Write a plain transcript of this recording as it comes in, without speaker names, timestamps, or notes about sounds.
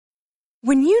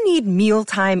When you need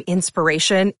mealtime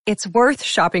inspiration, it's worth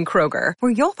shopping Kroger,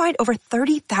 where you'll find over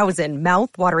 30,000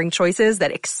 mouth-watering choices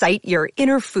that excite your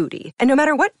inner foodie. And no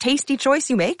matter what tasty choice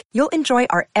you make, you'll enjoy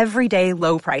our everyday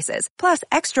low prices, plus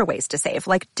extra ways to save,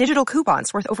 like digital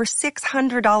coupons worth over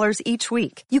 $600 each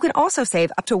week. You can also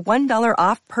save up to $1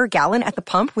 off per gallon at the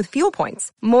pump with fuel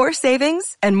points. More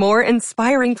savings and more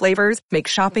inspiring flavors make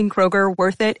shopping Kroger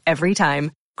worth it every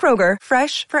time. Kroger,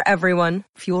 fresh for everyone.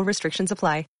 Fuel restrictions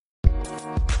apply.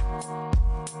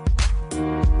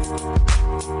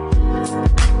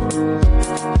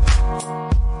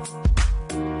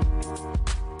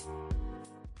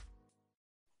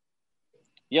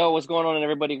 Yo, what's going on,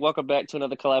 everybody? Welcome back to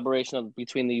another collaboration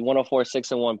between the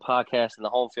 104.6 and 1 podcast and the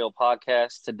Home Field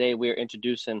podcast. Today, we are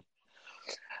introducing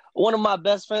one of my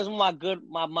best friends,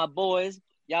 my boys.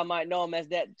 Y'all might know him as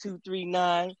that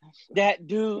 239, that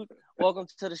dude. Welcome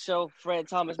to the show, Fred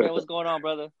Thomas, man. What's going on,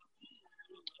 brother?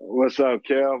 What's up,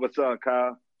 Kel? What's up,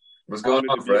 Kyle? What's going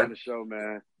on, Fred? Honored to be on the show,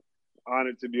 man.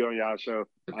 Honored to be on y'all show.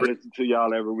 I listen to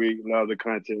y'all every week. Love the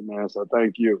content, man. So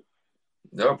thank you.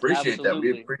 No, appreciate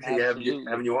Absolutely. that. We appreciate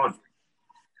having you on.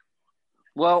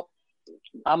 Well,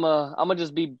 I'm gonna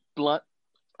just be blunt.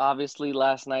 Obviously,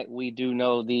 last night we do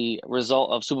know the result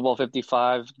of Super Bowl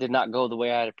 55 did not go the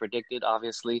way I had predicted,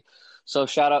 obviously. So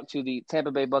shout out to the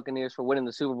Tampa Bay Buccaneers for winning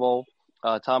the Super Bowl.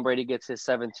 Tom Brady gets his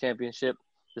 7th championship.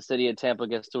 The city of Tampa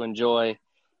gets to enjoy,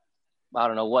 I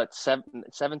don't know what,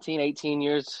 17, 18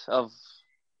 years of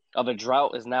a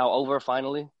drought is now over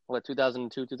finally. What,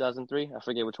 2002, 2003? I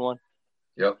forget which one.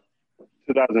 Yep.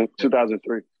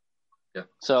 2003. Yeah.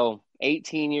 So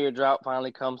 18-year drought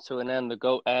finally comes to an end. The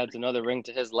GOAT adds another ring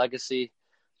to his legacy.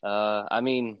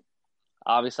 Obviously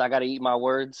I got to eat my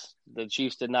words. The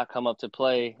Chiefs did not come up to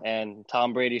play, and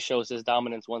Tom Brady shows his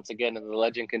dominance once again, and the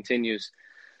legend continues.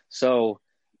 So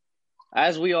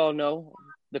as we all know,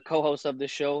 the co-host of this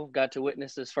show got to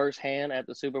witness this firsthand at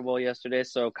the Super Bowl yesterday.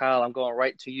 So Kyle, I'm going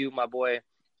right to you, my boy.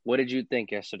 What did you think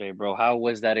yesterday, bro? How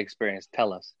was that experience?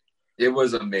 Tell us. It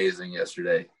was amazing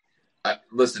yesterday.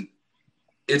 Listen,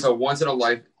 it's a once in a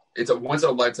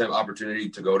lifetime opportunity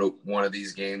to go to one of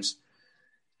these games,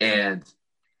 and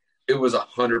it was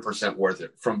 100% worth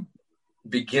it from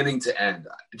beginning to end.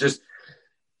 Just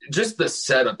the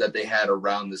setup that they had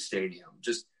around the stadium,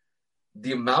 just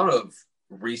the amount of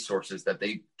resources that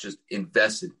they just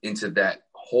invested into that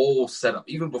whole setup,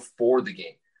 even before the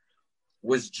game,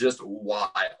 was just wild.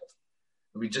 I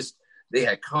mean, they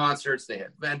had concerts, they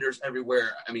had vendors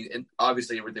everywhere. I mean, and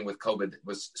obviously everything with COVID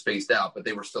was spaced out, but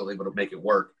they were still able to make it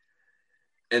work.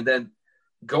 And then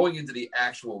going into the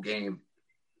actual game,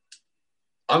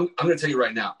 I'm going to tell you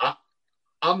right now,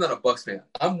 I'm not a Bucs fan.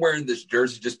 I'm wearing this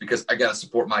jersey just because I got to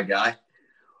support my guy.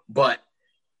 But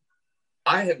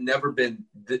I have never been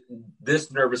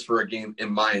this nervous for a game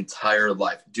in my entire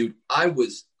life. Dude, I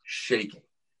was shaking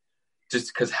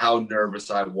just because how nervous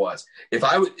I was.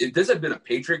 If this had been a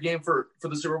Patriot game for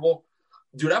the Super Bowl,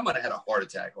 dude, I might have had a heart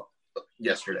attack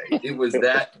yesterday. It was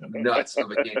that nuts of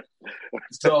a game.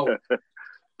 So,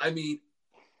 I mean,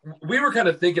 we were kind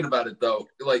of thinking about it, though.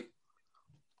 Like,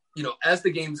 you know, as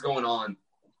the game's going on,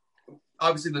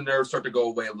 obviously the nerves start to go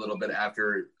away a little bit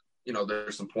after, you know,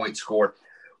 there's some points scored.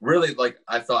 Really, like,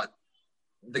 I thought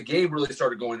the game really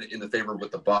started going in the favor with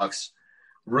the Bucs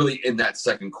really in that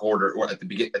second quarter, or at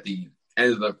the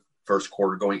end of the first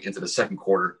quarter going into the second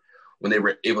quarter, when they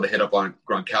were able to hit up on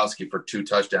Gronkowski for 2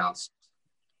 touchdowns.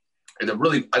 And it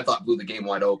really, I thought, blew the game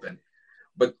wide open.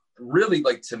 But really,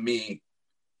 like, to me,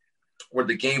 where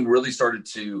the game really started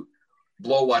to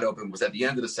blow wide open was at the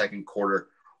end of the second quarter,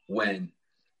 when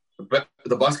the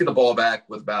Bucs get the ball back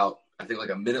with about, I think, like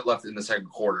a minute left in the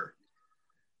second quarter.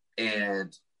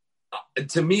 And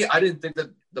to me, I didn't think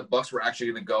that the Bucs were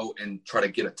actually going to go and try to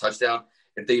get a touchdown.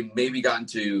 If they maybe got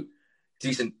into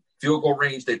decent field goal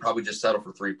range, they'd probably just settle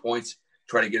for 3 points,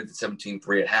 try to get it to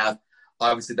 17-3 at half.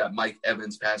 Obviously, that Mike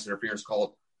Evans pass interference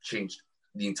call changed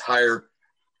the entire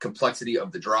complexity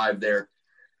of the drive there.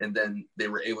 And then they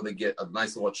were able to get a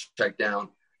nice little check down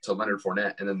to Leonard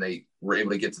Fournette. And then they were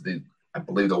able to get to the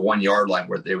 1 yard line,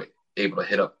 where they were able to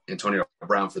hit up Antonio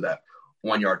Brown for that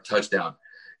 1 yard touchdown.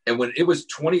 And when it was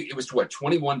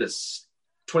 21 to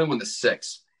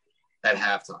 6 at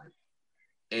halftime.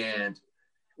 And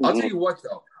I'll tell you what,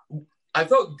 though, I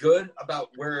felt good about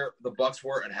where the Bucs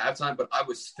were at halftime, but I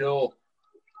was still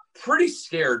pretty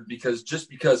scared because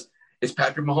it's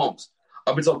Patrick Mahomes.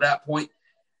 Up until that point,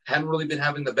 hadn't really been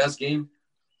having the best game,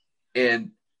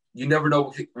 and you never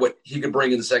know what he could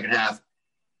bring in the second half.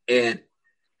 And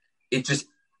it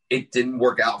didn't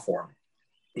work out for him.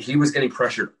 He was getting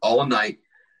pressured all night.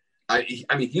 I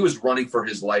mean, he was running for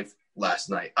his life last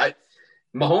night.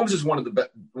 Mahomes is one of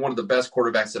the best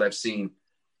quarterbacks that I've seen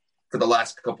for the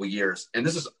last couple of years. And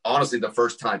this is honestly the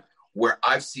first time where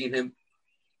I've seen him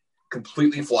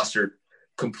completely flustered,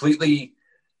 completely,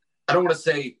 I don't want to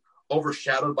say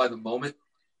overshadowed by the moment.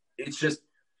 It's just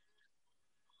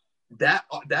that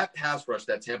pass rush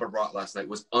that Tampa brought last night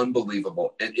was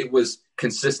unbelievable. And it was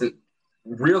consistent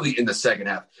really in the second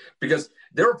half, because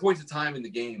there were points of time in the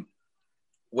game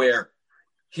where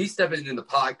he's stepping in the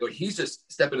pocket, or he's just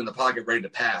stepping in the pocket ready to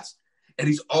pass, and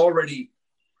he's already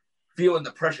feeling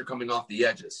the pressure coming off the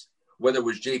edges, whether it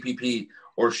was JPP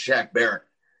or Shaq Barrett.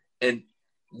 And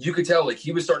you could tell, like,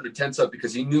 he was starting to tense up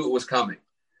because he knew it was coming.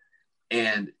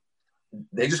 And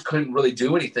they just couldn't really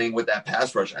do anything with that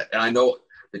pass rush. And I know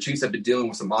the Chiefs have been dealing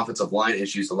with some offensive line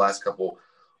issues the last couple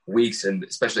weeks, and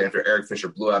especially after Eric Fisher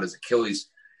blew out his Achilles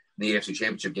in the AFC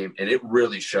Championship game, and it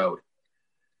really showed.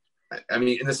 I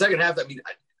mean, in the second half,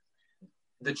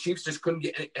 the Chiefs just couldn't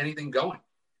get anything going.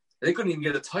 They couldn't even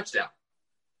get a touchdown.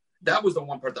 That was the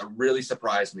one part that really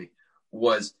surprised me,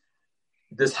 was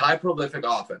this high prolific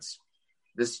offense,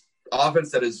 this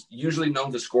offense that is usually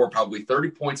known to score probably 30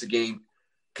 points a game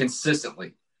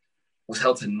consistently, was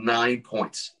held to 9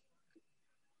 points.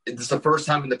 It's the first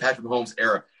time in the Patrick Mahomes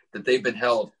era that they've been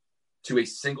held to a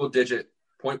single-digit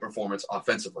point performance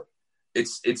offensively.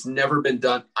 It's never been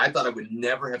done. I thought I would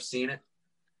never have seen it,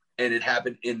 and it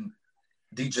happened in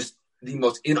the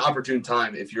most inopportune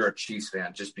time if you're a Chiefs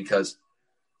fan, just because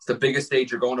it's the biggest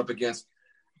stage. You're going up against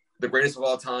the greatest of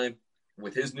all time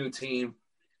with his new team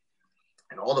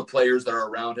and all the players that are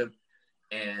around him.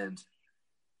 And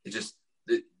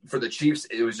for the Chiefs,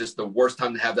 it was just the worst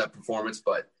time to have that performance.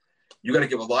 But you got to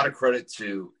give a lot of credit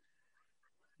to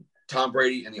Tom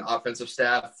Brady and the offensive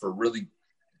staff for really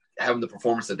having the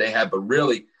performance that they had. But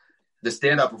really, the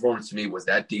standout performance to me was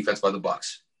that defense by the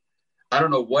Bucs. I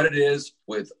don't know what it is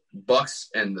with Bucs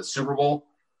and the Super Bowl,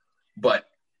 but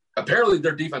apparently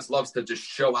their defense loves to just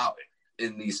show out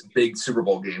in these big Super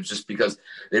Bowl games, just because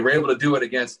they were able to do it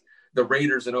against the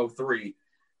Raiders in 2003,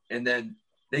 and then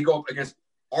they go up against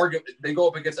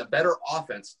a better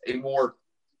offense, a more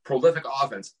prolific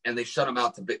offense, and they shut them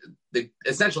out. They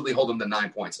essentially hold them to 9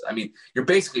 points. I mean, you're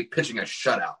basically pitching a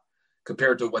shutout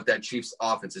compared to what that Chiefs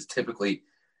offense is typically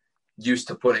used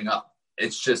to putting up.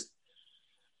 It's just,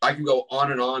 I can go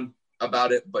on and on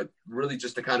about it, but really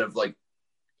just to kind of like,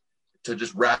 to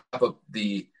just wrap up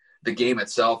the game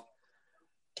itself,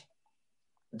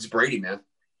 it's Brady, man.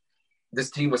 This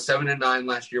team was 7-9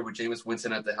 last year with Jameis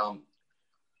Winston at the helm.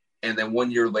 And then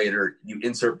 1 year later, you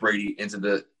insert Brady into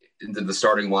the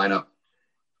starting lineup,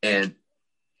 and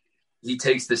he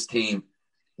takes this team,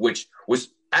 which was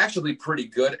actually pretty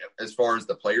good as far as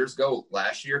the players go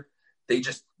last year. They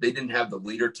didn't have the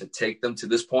leader to take them to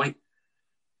this point.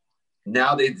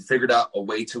 Now they've figured out a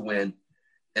way to win,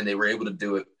 and they were able to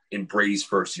do it in Brady's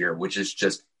first year, which is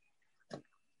just,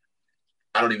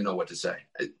 I don't even know what to say.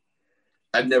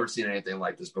 I've never seen anything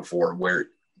like this before, where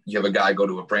you have a guy go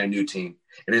to a brand new team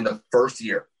and in the first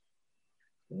year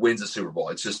wins a Super Bowl.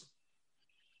 It's just,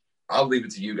 I'll leave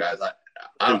it to you guys.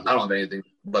 I don't have anything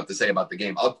left to say about the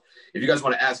game. If you guys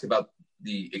want to ask about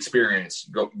the experience,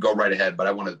 go right ahead. But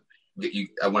I want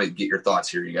to get your thoughts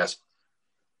here, you guys.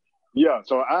 Yeah.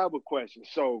 So I have a question.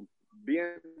 So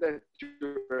being that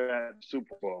you're at the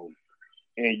Super Bowl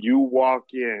and you walk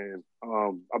in,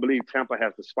 I believe Tampa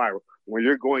has the spiral. When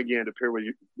you're going in,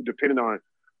 depending on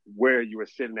where you were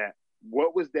sitting at,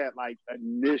 what was that like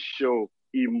initial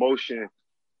emotion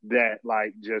that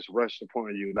like just rushed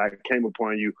upon you, like came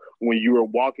upon you when you were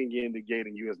walking in the gate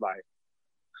and you was like,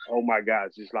 oh my God,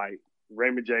 it's just like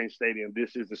Raymond James Stadium,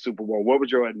 this is the Super Bowl. What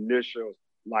was your initial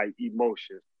like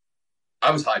emotion?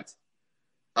 I was hyped.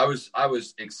 I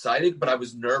was excited, but I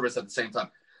was nervous at the same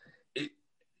time.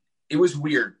 It was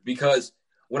weird because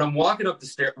when I'm walking up the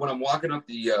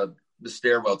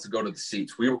stairwell to go to the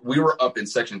seats, we were up in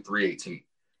section 318.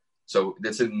 So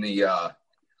that's in the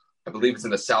I believe it's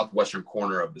in the southwestern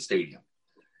corner of the stadium.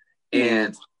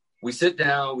 And we sit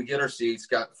down, we get our seats,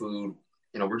 got food.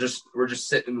 You know, we're just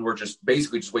sitting, we're just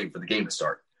basically just waiting for the game to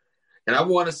start. And I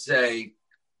want to say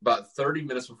about 30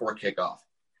 minutes before kickoff,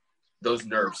 those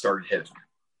nerves started hitting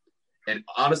me. And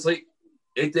honestly,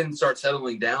 it didn't start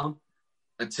settling down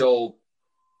until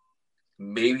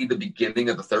maybe the beginning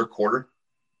of the third quarter.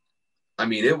 I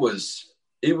mean, it was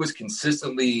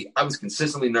consistently, I was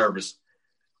consistently nervous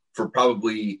for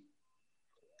probably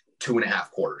 2.5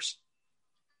 quarters.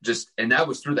 And that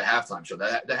was through the halftime show.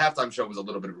 The halftime show was a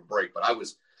little bit of a break, but I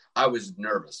was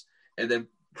nervous. And then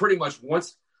pretty much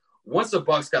once the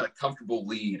Bucs got a comfortable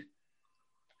lead,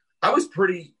 I was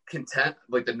pretty content.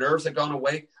 Like the nerves had gone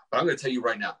away, but I'm going to tell you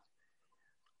right now,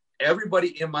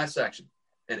 everybody in my section,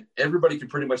 and everybody can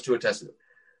pretty much attest to it.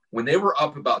 When they were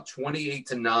up about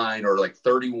 28-9 or like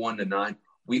 31-9,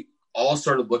 we all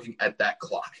started looking at that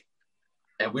clock.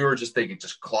 And we were just thinking,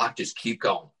 just keep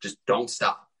going. Just don't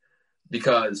stop.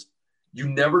 Because you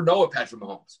never know with Patrick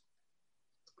Mahomes.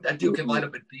 That dude can light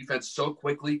up a defense so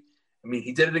quickly. I mean,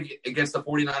 he did it against the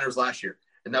 49ers last year.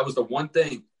 And that was the one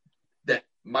thing that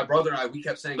my brother and I, we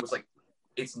kept saying was like,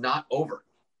 it's not over.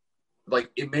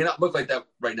 Like, it may not look like that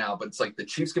right now, but it's like the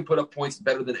Chiefs can put up points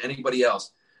better than anybody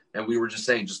else. And we were just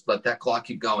saying, just let that clock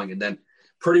keep going. And then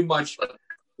pretty much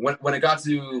when it got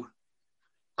to,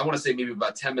 I want to say maybe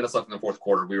about 10 minutes left in the fourth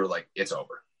quarter, we were like, it's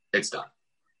over. It's done.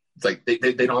 It's like they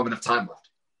don't have enough time left.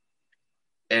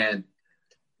 And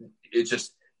it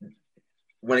just,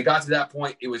 when it got to that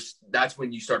point, that's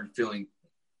when you started feeling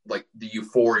like the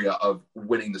euphoria of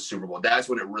winning the Super Bowl. That's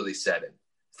when it really set in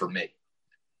for me.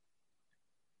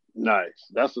 Nice.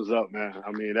 That's what's up, man.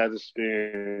 I mean, that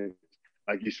experience,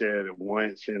 like you said, a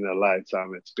once in a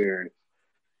lifetime experience.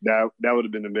 That would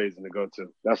have been amazing to go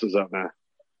to. That's what's up, man.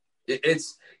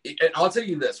 And I'll tell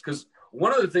you this, because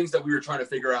one of the things that we were trying to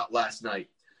figure out last night,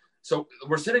 so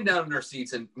we're sitting down in our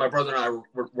seats, and my brother and I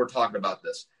were talking about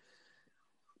this.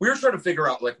 We were trying to figure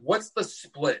out, like, what's the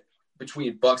split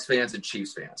between Bucs fans and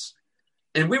Chiefs fans?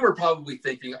 And we were probably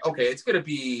thinking, okay, it's going to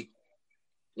be,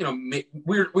 you know,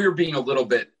 we were being a little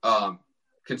bit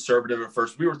conservative at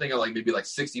first. We were thinking like maybe like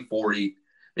 60-40,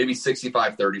 maybe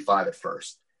 65-35 at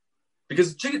first.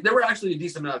 Because there were actually a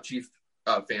decent amount of Chiefs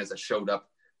fans that showed up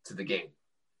to the game.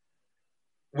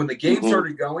 When the game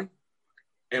started going,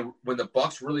 and when the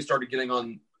Bucs really started getting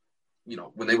on, you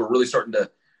know, when they were really starting to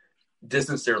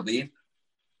distance their lead,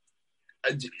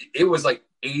 it was like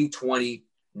 80-20,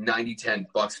 90-10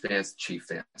 Bucs fans, Chiefs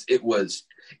fans. It was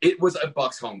a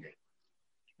Bucs home game.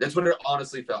 That's what it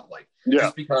honestly felt like. Yeah.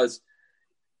 Just because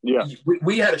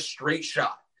we had a straight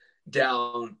shot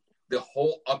down the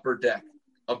whole upper deck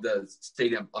of the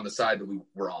stadium on the side that we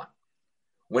were on.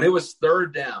 When it was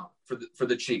third down for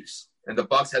the Chiefs and the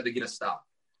Bucs had to get a stop,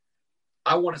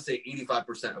 I want to say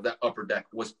 85% of that upper deck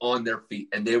was on their feet,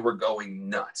 and they were going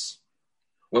nuts.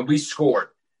 When we scored,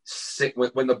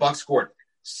 when the Bucs scored,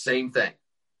 same thing.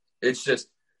 It's just,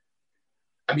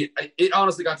 I mean, it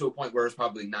honestly got to a point where it was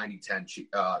probably 90-10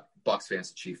 Bucs fans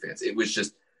to Chiefs fans. It was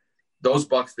just those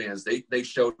Bucs fans, they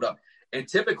showed up. And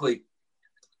typically,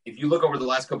 if you look over the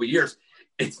last couple of years,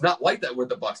 it's not like that with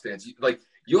the Bucs fans.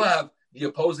 You'll have the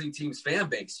opposing team's fan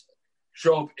base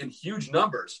show up in huge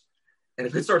numbers. And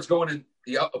if it starts going in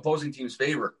the opposing team's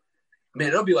favor, man,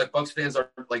 it'll be like Bucs fans are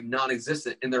like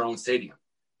non-existent in their own stadium.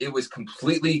 It was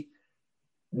completely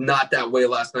not that way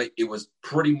last night. It was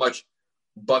pretty much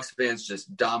Bucs fans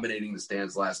just dominating the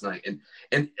stands last night.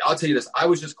 And I'll tell you this, I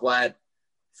was just glad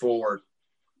for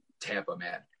Tampa,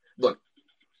 man. Look,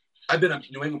 I've been a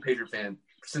New England Patriot fan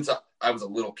since I was a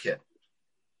little kid.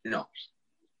 You know,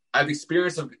 I've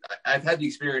had the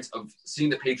experience of seeing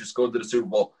the Patriots go to the Super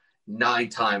Bowl 9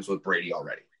 times with Brady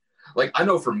already. Like, I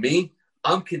know for me,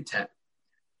 I'm content.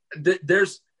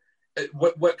 There's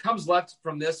what comes left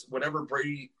from this, whatever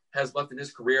Brady has left in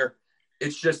his career,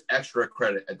 it's just extra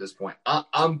credit at this point.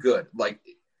 I'm good. Like,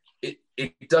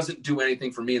 it doesn't do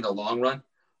anything for me in the long run.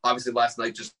 Obviously, last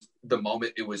night, just the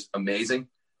moment, it was amazing.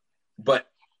 But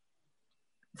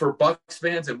for Bucs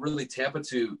fans and really Tampa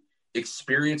to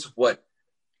experience what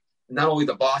not only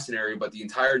the Boston area, but the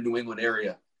entire New England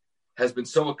area has been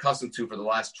so accustomed to for the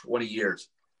last 20 years,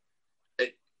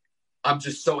 I'm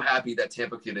just so happy that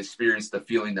Tampa can experience the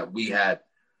feeling that we had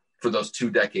for those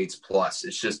 2 decades plus.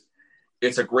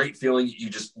 It's a great feeling.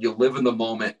 You live in the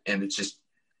moment, and it's just,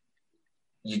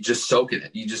 you just soak in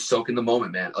it. You just soak in the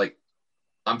moment, man. Like,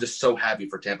 I'm just so happy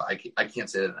for Tampa. I can't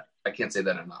say that. I can't say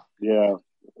that enough. Yeah.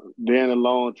 Being a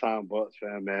long time Bucs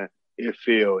fan, man, it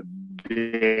feels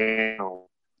damn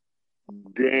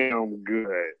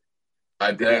good.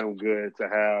 Damn good to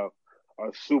have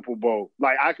a Super Bowl.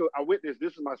 Like, I witnessed,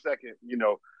 this is my second,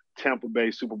 Tampa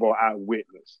Bay Super Bowl I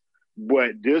witnessed.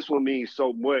 But this one means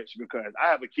so much because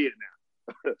I have a kid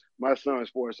now. My son's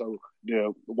 4, so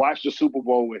watch the Super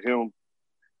Bowl with him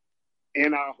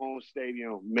in our home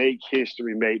stadium, make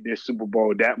history, make this Super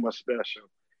Bowl that much special.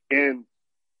 In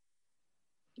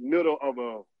middle of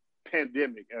a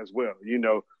pandemic as well.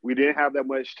 We didn't have that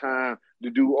much time to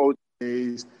do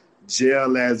OTAs,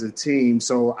 gel as a team.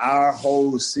 So our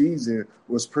whole season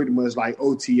was pretty much like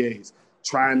OTAs,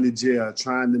 trying to gel,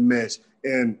 trying to mesh.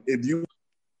 And if you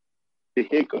the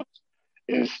hiccups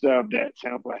and stuff that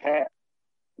Tampa had,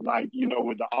 like,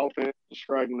 with the offense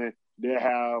struggling, they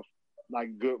have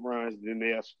like good runs, then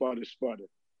they'll sputter.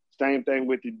 Same thing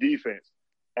with the defense.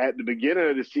 At the beginning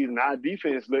of the season, our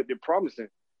defense looked promising.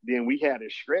 then we had a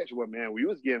stretch where, man, we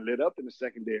was getting lit up in the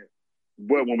secondary.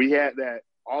 But when we had that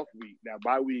off week, that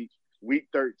bye week, week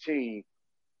 13,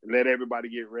 let everybody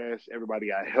get rest, everybody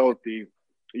got healthy.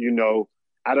 You know,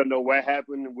 I don't know what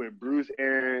happened with Bruce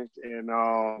Arians and,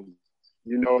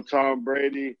 Tom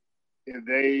Brady, if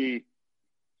they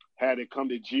had it come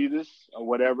to Jesus or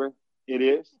whatever it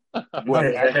is.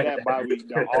 But after that bye week,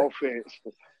 the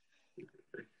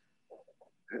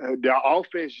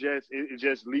offense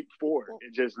just leaped forward.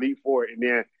 It just leaped forward. And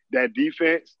then that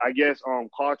defense, I guess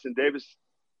Carlton Davis,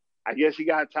 I guess he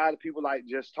got tired of people like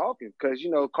just talking because,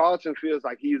 Carlton feels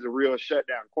like he's a real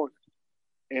shutdown corner.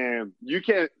 And you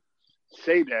can't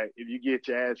say that if you get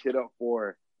your ass hit up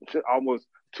for almost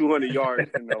 200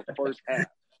 yards in the first half.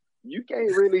 You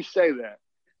can't really say that.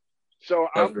 So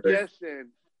I'm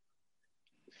guessing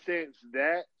since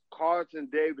that, Carlton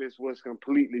Davis was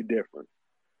completely different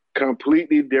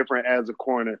as a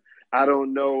corner. I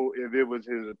don't know if it was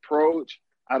his approach.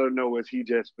 I don't know, was he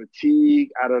just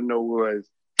fatigued? I don't know, was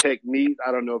technique.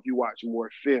 I don't know if you watch more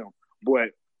film. But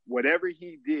whatever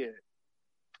he did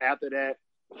after that,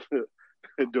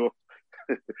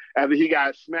 after he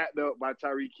got smacked up by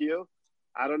Tyreek Hill,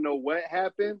 I don't know what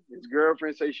happened. His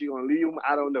girlfriend said she's going to leave him.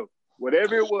 I don't know.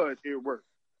 Whatever it was, it worked.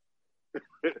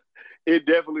 It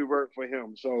definitely worked for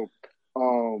him. So,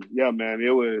 yeah, man,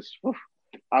 it was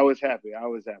 – I was happy.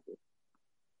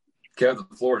 Kev,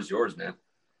 the floor is yours, man.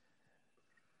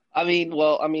 I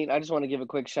just want to give a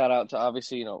quick shout out to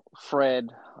obviously, Fred,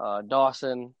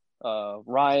 Dawson,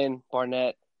 Ryan,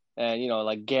 Barnett, and,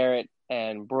 like Garrett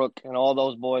and Brooke and all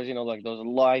those boys, like those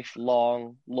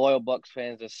lifelong loyal Bucs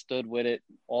fans that stood with it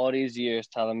all these years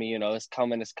telling me, it's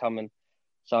coming.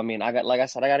 So, I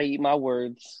got to eat my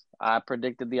words. I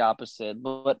predicted the opposite.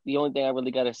 But the only thing I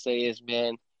really got to say is,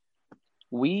 man,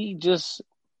 we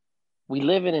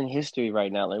live in history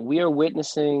right now. Like, we are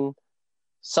witnessing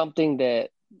something that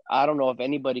I don't know if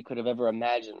anybody could have ever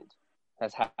imagined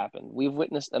has happened. We've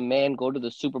witnessed a man go to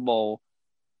the Super Bowl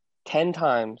 10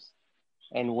 times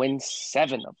and win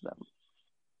 7 of them.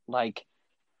 Like,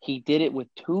 he did it with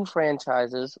 2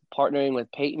 franchises, partnering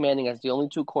with Peyton Manning as the only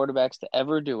 2 quarterbacks to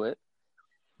ever do it.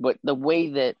 But the way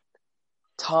that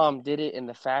Tom did it in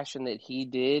the fashion that he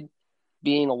did,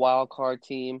 being a wild card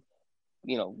team,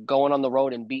 going on the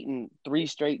road and beating 3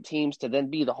 straight teams to then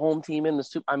be the home team in the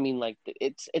Super.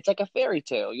 It's like a fairy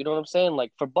tale. You know what I'm saying?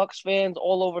 Like, for Bucs fans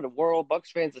all over the world,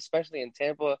 Bucs fans especially in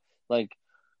Tampa, like,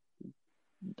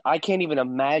 I can't even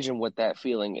imagine what that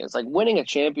feeling is. Like, winning a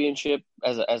championship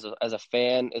as a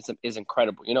fan is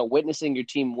incredible. Witnessing your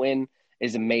team win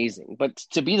is amazing. But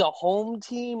to be the home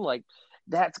team, like,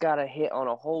 that's got to hit on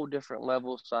a whole different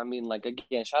level. So,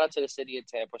 again, shout out to the city of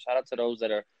Tampa. Shout out to those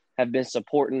that have been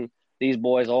supporting these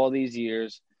boys all these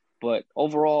years. But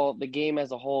overall, the game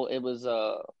as a whole, it was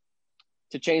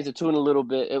to change the tune a little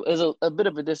bit. It was a bit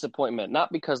of a disappointment,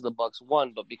 not because the Bucs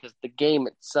won, but because the game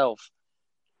itself,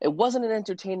 it wasn't an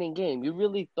entertaining game. You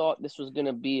really thought this was going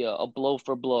to be a blow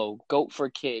for blow, goat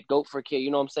for kid. You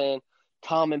know what I'm saying?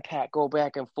 Tom and Pat go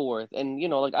back and forth. And,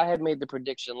 I had made the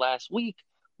prediction last week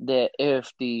that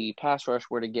if the pass rush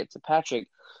were to get to Patrick,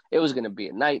 it was going to be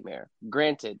a nightmare.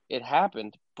 Granted, it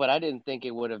happened, but I didn't think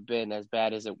it would have been as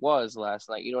bad as it was last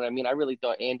night. You know what I mean? I really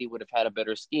thought Andy would have had a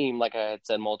better scheme, like I had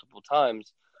said multiple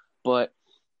times. But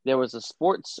there was a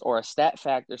sports or a stat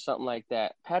fact or something like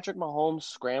that. Patrick Mahomes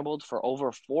scrambled for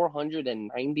over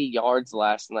 490 yards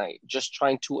last night just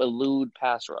trying to elude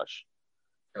pass rush.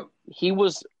 Yep. He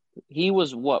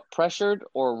was pressured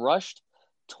or rushed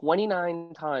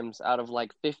 29 times out of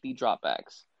like 50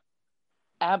 dropbacks.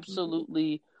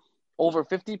 Absolutely over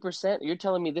 50%. You're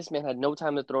telling me this man had no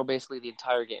time to throw basically the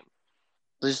entire game.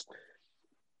 Just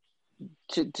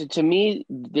to me,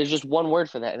 there's just one word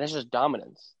for that, and that's just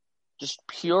dominance. Just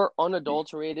pure,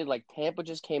 unadulterated. Like, Tampa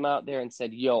just came out there and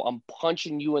said, yo, I'm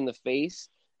punching you in the face,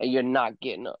 and you're not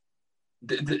getting up.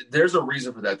 There's a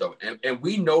reason for that, though. And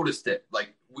we noticed it.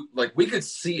 Like we could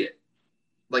see it,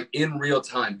 like, in real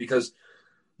time. Because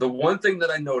the one thing that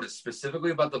I noticed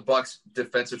specifically about the Bucs'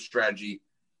 defensive strategy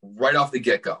right off the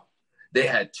get-go, they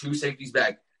had 2 safeties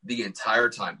back the entire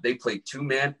time. They played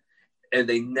 2-man, and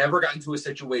they never got into a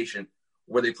situation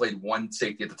where they played 1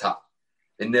 safety at the top.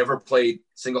 They never played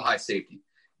single high safety.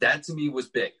 That, to me, was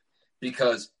big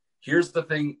because here's the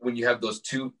thing when you have those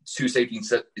two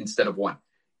safeties instead of 1.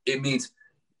 It means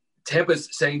Tampa's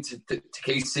saying to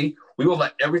KC, we will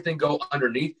let everything go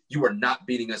underneath. You are not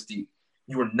beating us deep.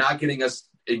 You are not getting us,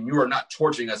 and you are not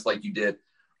torching us like you did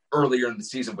earlier in the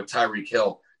season with Tyreek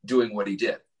Hill doing what he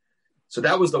did. So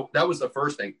that was the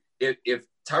first thing. If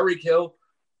Tyreek Hill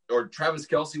or Travis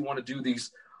Kelce want to do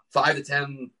these 5 to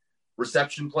 10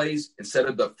 reception plays instead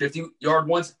of the 50-yard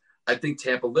ones, I think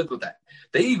Tampa lived with that.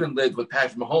 They even lived with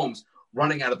Patrick Mahomes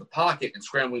running out of the pocket and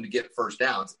scrambling to get first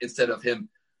downs instead of him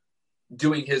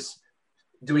doing his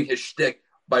shtick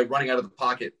by running out of the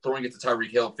pocket, throwing it to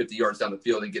Tyreek Hill 50 yards down the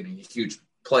field and getting a huge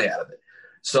play out of it.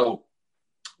 So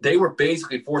they were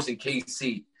basically forcing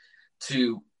KC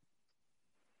to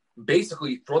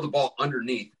basically throw the ball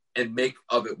underneath and make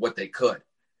of it what they could.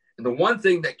 And the one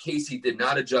thing that KC did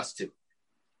not adjust to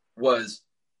was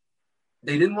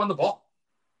they didn't run the ball.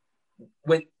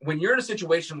 When you're in a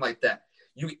situation like that,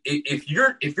 if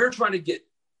you're trying to get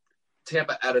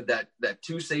Tampa out of that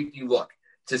two safety look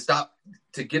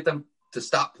to get them to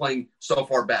stop playing so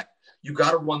far back, you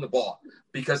got to run the ball,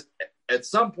 because at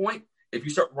some point, if you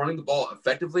start running the ball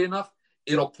effectively enough,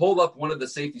 it'll pull up one of the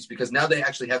safeties, because now they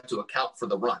actually have to account for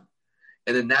the run.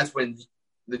 And then that's when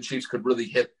the Chiefs could really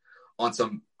hit on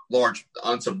some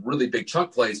really big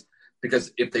chunk plays,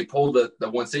 because if they pull the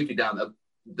one safety down,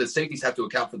 the safeties have to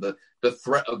account for the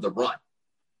threat of the run.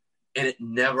 And it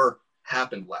never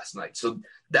happened last night. So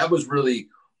that was really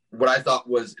what I thought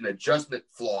was an adjustment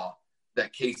flaw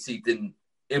that KC didn't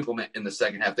implement in the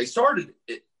second half. They started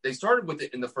with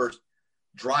it in the first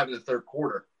drive in the third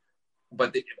quarter,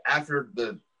 but after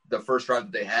the first drive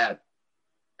that they had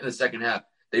in the second half,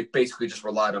 they basically just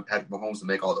relied on Patrick Mahomes to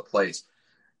make all the plays.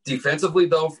 Defensively,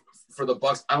 though, for the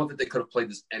Bucs, I don't think they could have played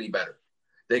this any better.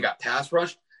 They got pass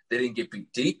rush. They didn't get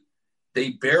beat deep.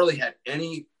 They barely had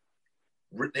any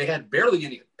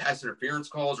pass interference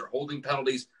calls or holding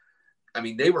penalties. I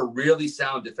mean, they were really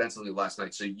sound defensively last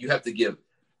night. So you have to give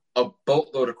a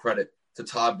boatload of credit to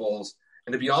Todd Bowles.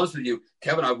 And to be honest with you,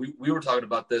 Kevin and I, we were talking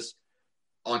about this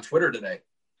on Twitter today.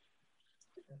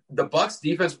 The Bucs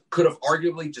defense could have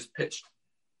arguably just pitched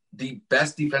the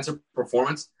best defensive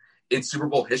performance in Super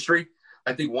Bowl history.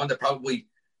 I think one that probably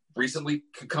recently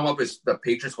could come up is the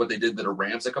Patriots, what they did to the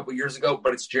Rams a couple years ago,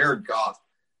 but it's Jared Goff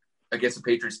against the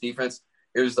Patriots defense.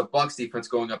 It was the Bucs defense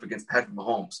going up against Patrick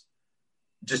Mahomes.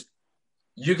 Just,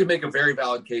 you can make a very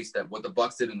valid case that what the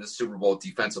Bucs did in this Super Bowl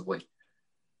defensively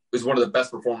was one of the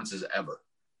best performances ever.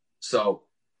 So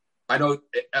I know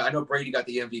Brady got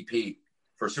the MVP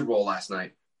for Super Bowl last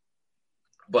night,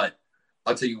 but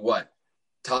I'll tell you what,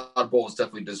 Todd Bowles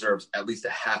definitely deserves at least a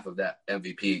half of that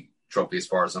MVP trophy as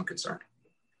far as I'm concerned.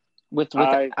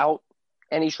 Without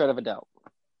any shred of a doubt.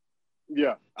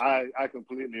 Yeah, I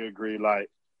completely agree. Like,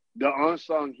 the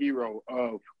unsung hero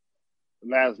of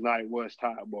last night was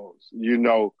Todd Bowles,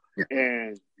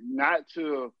 and not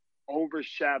to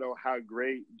overshadow how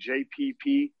great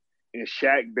JPP and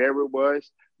Shaq Barrett was,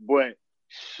 but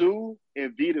Sue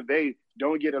and Vita Vea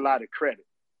don't get a lot of credit,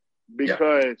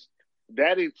 because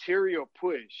that interior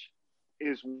push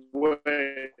is what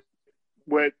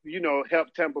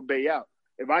helped Tampa Bay out.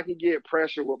 If I can get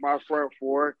pressure with my front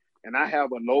four and I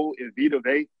have a low in Vita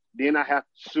Vea, then I have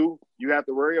Sue you have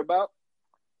to worry about.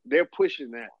 They're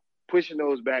pushing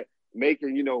those back,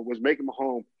 making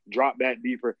Mahomes drop back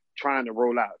deeper, trying to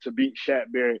roll out to beat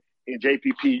Shaq Barrett and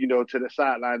JPP, to the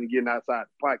sideline and getting outside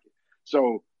the pocket.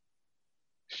 So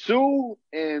Sue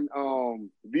and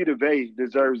Vita Vea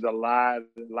deserves a lot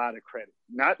of credit.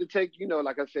 Not to take,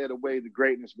 like I said, away the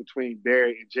greatness between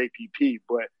Barrett and JPP,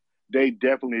 but they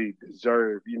definitely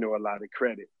deserve, a lot of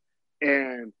credit.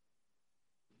 And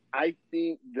I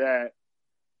think that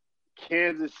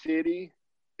Kansas City,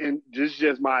 and this is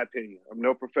just my opinion, I'm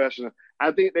no professional,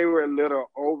 I think they were a little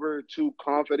too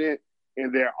confident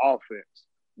in their offense,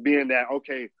 being that,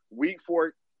 okay, week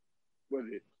 4, was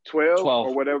it 12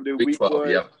 or whatever the week 12, was?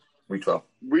 Yeah, week 12.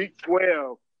 Week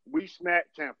 12, we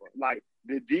smacked Tampa. Like,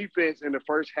 the defense in the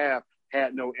first half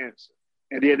had no answer.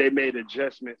 And then they made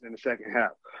adjustments in the second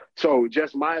half. So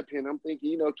just my opinion, I'm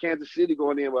thinking, Kansas City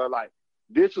going in, well, like,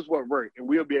 this is what worked, and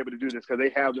we'll be able to do this because they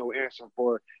have no answer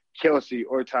for Kelsey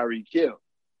or Tyreek Hill.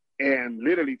 And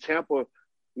literally Tampa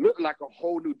looked like a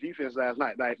whole new defense last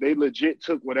night. Like, they legit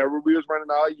took whatever we was running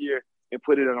all year and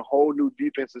put it in a whole new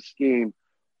defensive scheme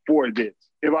for this.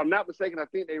 If I'm not mistaken, I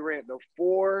think they ran the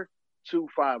 4-2-5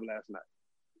 last night.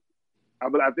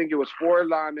 I think it was 4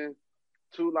 linemen,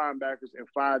 2 linebackers, and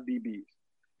 5 DBs.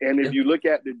 And if you look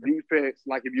at the defense,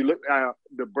 like if you look at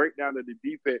the breakdown of the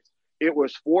defense, it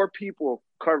was 4 people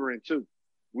covering 2.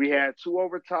 We had 2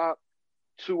 over top,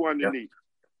 2 underneath.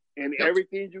 And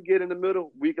everything you get in the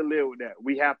middle, we can live with that.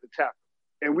 We have to tackle.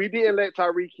 And we didn't let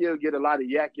Tyreek Hill get a lot of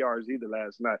yak yards either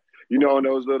last night. In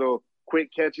those little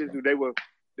quick catches,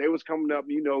 they was coming up,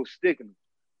 sticking them.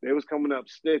 They was coming up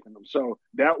sticking them. So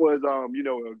that was,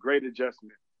 a great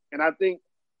adjustment. And I think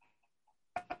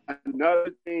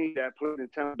another thing that put in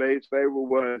Tampa Bay's favor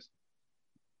was,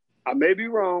 I may be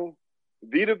wrong,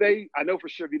 Vita Vea, I know for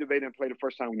sure Vita Vea didn't play the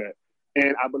first time we met.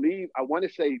 And I want to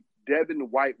say Devin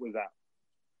White was out.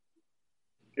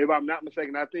 If I'm not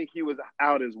mistaken, I think he was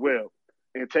out as well.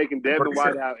 And taking Devin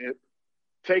White out and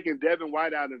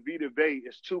Vita Vea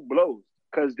is two blows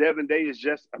because Devin White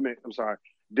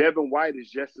is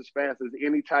just as fast as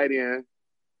any tight end.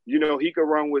 You know, he could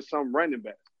run with some running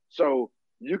back. So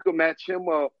you could match him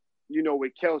up, you know,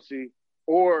 with Kelce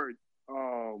or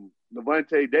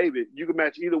Levante David. You could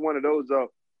match either one of those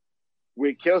up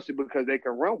with Kelce because they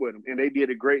can run with him. And they did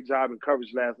a great job in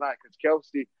coverage last night because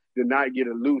Kelce did not get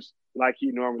it loose like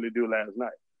he normally do last night.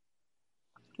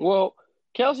 Well,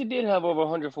 Kelce did have over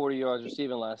 140 yards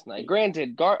receiving last night.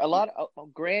 Granted,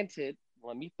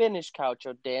 let me finish, Couch,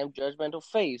 your damn judgmental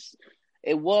face.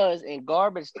 It was in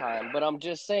garbage time, but I'm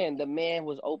just saying the man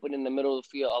was open in the middle of the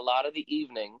field a lot of the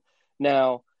evening.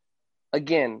 Now,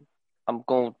 again, I'm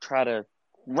going to try to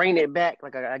rein it back.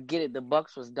 Like, I get it. The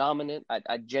Bucs was dominant.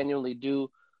 I genuinely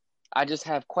do. I just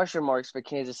have question marks for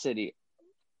Kansas City.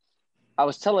 I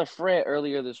was telling Fred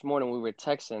earlier this morning we were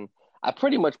texting, I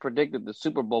pretty much predicted the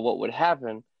Super Bowl, what would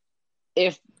happen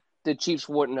if the Chiefs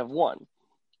wouldn't have won.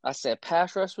 I said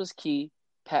pass rush was key.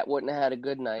 Pat wouldn't have had a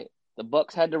good night. The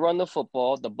Bucs had to run the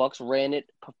football. The Bucs ran it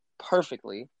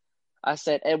perfectly. I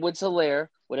said Edwards-Helaire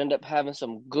would end up having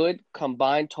some good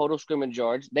combined total scrimmage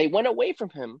yards. They went away from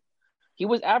him. He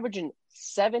was averaging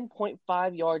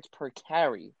 7.5 yards per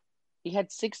carry. He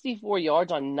had 64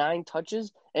 yards on 9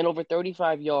 touches and over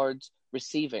 35 yards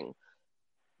receiving.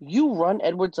 You run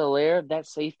Edwards-Helaire, that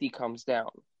safety comes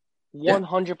down.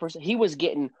 100%. He was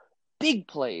getting big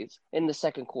plays in the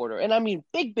second quarter. And I mean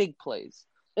big plays.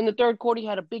 In the third quarter, he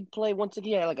had a big play. Once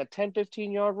again, like a 10,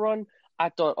 15-yard run. I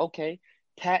thought, okay,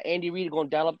 Andy Reid are going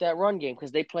to dial up that run game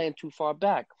because they playing too far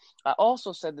back. I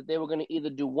also said that they were going to either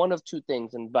do one of two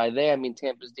things, and by they, I mean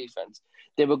Tampa's defense.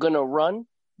 They were going to run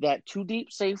that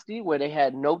two-deep safety where they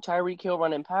had no Tyreek Hill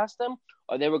running past them,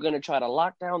 or they were going to try to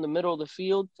lock down the middle of the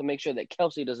field to make sure that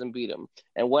Kelce doesn't beat him.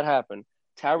 And what happened?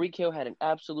 Tyreek Hill had an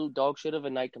absolute dog shit of a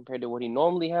night compared to what he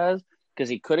normally has because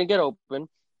he couldn't get open.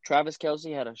 Travis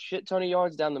Kelce had a shit ton of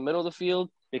yards down the middle of the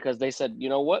field because they said, you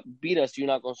know what, beat us, you're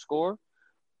not going to score.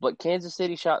 But Kansas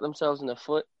City shot themselves in the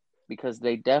foot because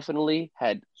they definitely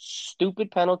had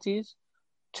stupid penalties,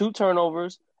 2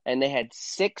 turnovers, and they had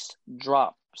 6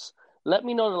 drops. Let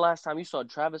me know the last time you saw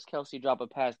Travis Kelce drop a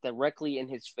pass directly in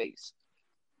his face.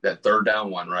 That third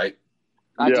down one, right?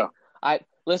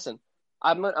 Listen,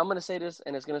 I'm going to say this,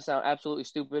 and it's going to sound absolutely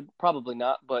stupid. Probably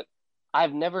not, but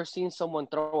I've never seen someone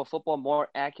throw a football more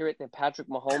accurate than Patrick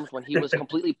Mahomes when he was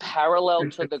completely parallel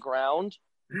to the ground,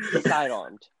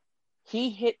 sidearmed. He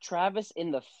hit Travis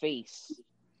in the face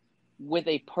with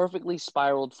a perfectly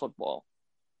spiraled football.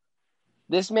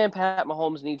 This man, Pat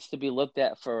Mahomes, needs to be looked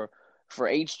at for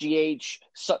HGH.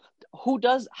 So,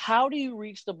 how do you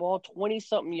reach the ball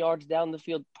 20-something yards down the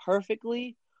field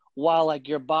perfectly while, like,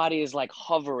 your body is, like,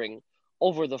 hovering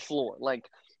over the floor? Like,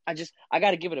 I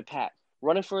got to give it a pat.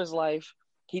 Running for his life.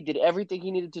 He did everything he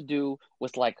needed to do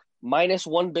with, like,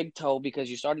 -1 big toe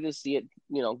because you started to see it,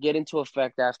 you know, get into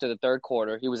effect after the third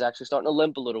quarter. He was actually starting to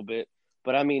limp a little bit.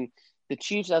 But, I mean, the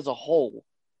Chiefs as a whole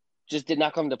just did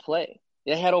not come to play.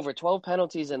 They had over 12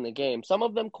 penalties in the game. Some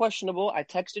of them questionable. I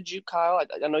texted you, Kyle.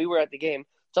 I know you were at the game.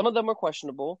 Some of them were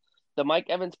questionable. The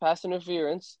Mike Evans pass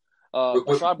interference.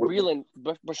 Bashaud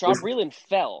Breeland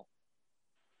fell.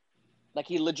 Like,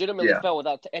 he legitimately fell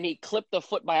and he clipped the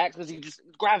foot by accident because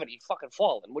gravity fucking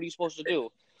falling. What are you supposed to do?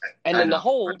 And then the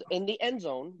hold in the end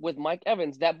zone with Mike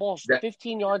Evans, that ball's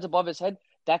 15 yards above his head.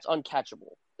 That's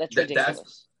uncatchable. That's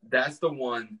ridiculous. That's the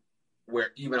one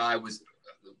where even I was,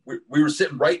 we were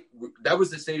sitting right. That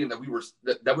was the stadium that we were,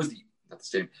 that was not the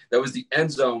stadium. That was the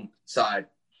end zone side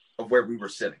of where we were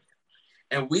sitting.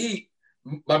 And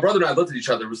my brother and I looked at each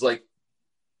other. It was like,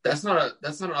 that's not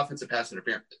an offensive pass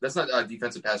interference. That's not a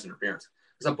defensive pass interference.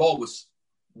 Because that ball was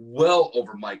well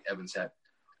over Mike Evans' head.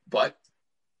 But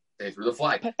they threw the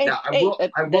flag. Now, I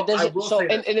will say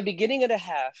in the beginning of the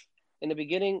half,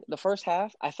 the first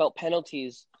half, I felt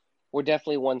penalties were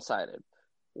definitely one-sided.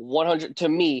 100 to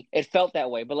me, it felt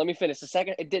that way. But let me finish. The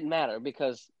second, it didn't matter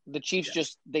because the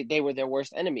Chiefs they were their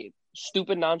worst enemy.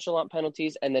 Stupid, nonchalant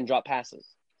penalties and then drop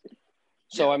passes.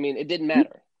 So, I mean, it didn't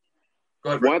matter. Go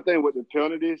ahead, one thing with the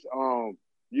penalties,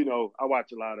 you know, I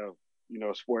watch a lot of, you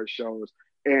know, sports shows.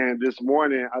 And this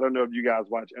morning, I don't know if you guys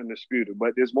watch Undisputed,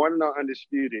 but this morning on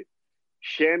Undisputed,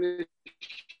 Shannon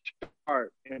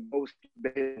Sharp and Bo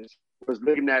Davis was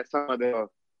looking at some of the,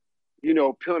 you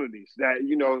know, penalties that,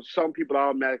 you know, some people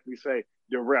automatically say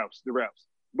the refs.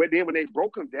 But then when they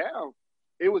broke them down,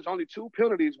 it was only 2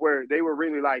 penalties where they were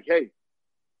really like, hey,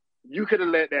 you could have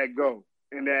let that go.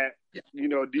 And that, you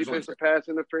know, defensive pass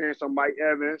interference on Mike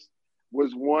Evans,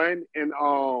 was one, and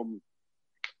I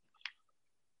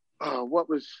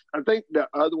think the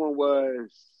other one was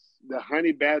the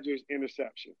Honey Badgers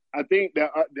interception. I think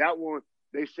that one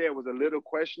they said was a little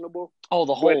questionable. Oh,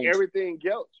 the hold. But everything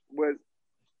else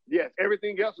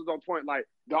was on point. Like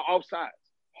the offsides.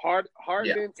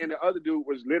 Hardman and the other dude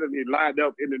was literally lined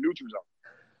up in the neutral zone.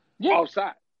 Yeah.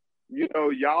 Offside.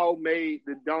 Y'all made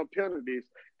the dumb penalties,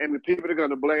 and the people are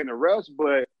going to blame the refs,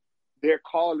 but they're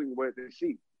calling what they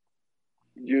see.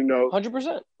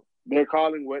 100%. They're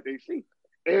calling what they see.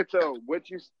 And so what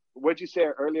you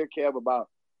said earlier, Kev, about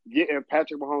getting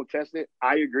Patrick Mahomes tested,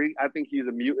 I agree. I think he's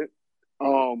a mutant.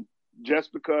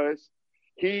 Just because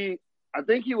I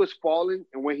think he was falling,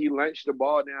 and when he launched the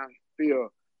ball downfield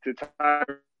to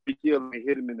Tyreek Hill and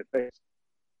hit him in the face,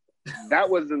 that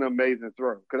was an amazing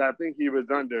throw because I think he was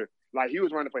he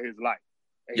was running for his life,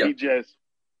 and he just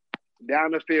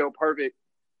down the field, perfect,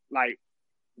 like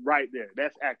right there.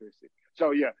 That's accuracy.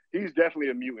 So yeah, he's definitely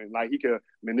a mutant. Like he could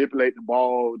manipulate the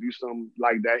ball, do something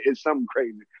like that. It's something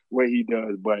crazy what he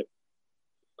does, but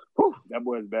that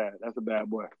boy's bad. That's a bad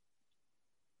boy.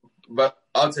 But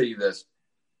I'll tell you this: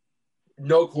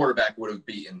 no quarterback would have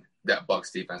beaten that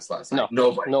Bucs defense last night.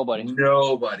 No, Nobody.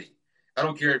 I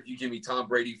don't care if you give me Tom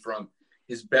Brady from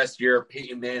his best year,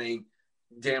 Peyton Manning,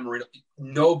 Dan Marino.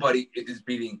 Nobody is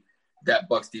beating that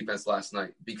Bucs defense last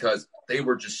night because they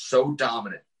were just so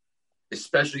dominant,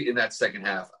 especially in that second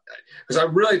half. Because I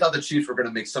really thought the Chiefs were going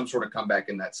to make some sort of comeback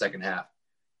in that second half.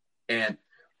 And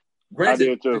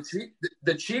granted,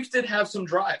 the Chiefs did have some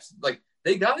drives. Like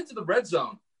they got into the red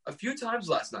zone a few times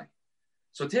last night.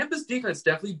 So Tampa's defense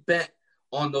definitely bet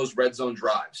on those red zone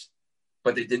drives,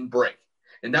 but they didn't break.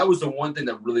 And that was the one thing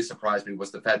that really surprised me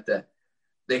was the fact that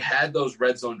they had those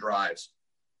red zone drives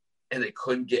and they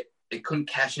couldn't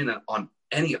cash in on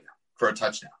any of them for a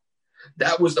touchdown.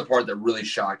 That was the part that really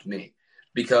shocked me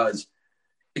because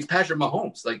it's Patrick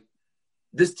Mahomes. Like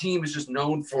this team is just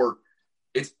known for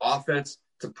its offense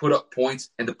to put up points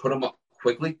and to put them up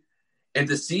quickly. And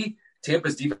to see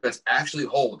Tampa's defense actually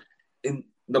hold in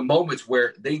the moments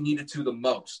where they needed to the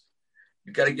most,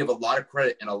 you got to give a lot of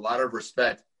credit and a lot of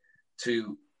respect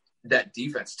to that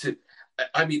defense.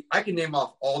 I can name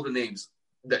off all the names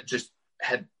that just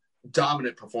had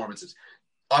dominant performances.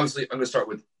 Obviously, I'm going to start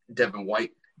with Devin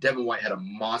White. Devin White had a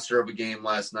monster of a game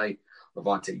last night.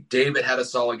 Lavonte David had a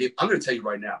solid game. I'm going to tell you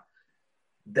right now,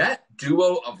 that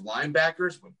duo of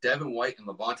linebackers with Devin White and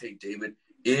Lavonte David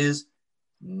is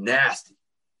nasty.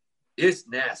 It's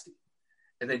nasty.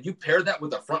 And then you pair that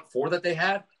with the front four that they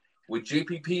had with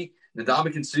JPP,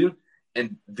 Ndamukong Suh,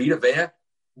 and Vita Vea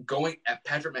going at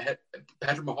Patrick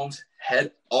Mahomes'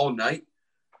 head all night.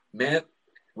 Man,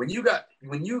 when you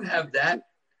have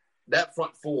that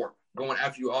front four going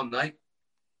after you all night,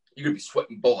 you're gonna be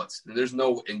sweating bullets.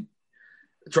 And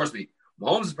trust me,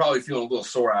 Mahomes is probably feeling a little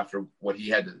sore after what he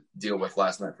had to deal with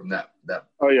last night from that.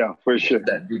 Oh yeah, for sure.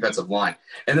 That defensive line,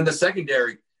 and then the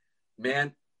secondary,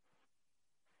 man,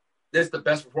 this is the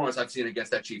best performance I've seen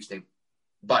against that Chiefs team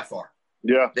by far.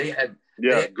 Yeah, they had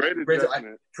great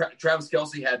adjustment. Travis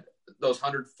Kelce had those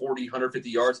 140, 150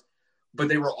 yards, but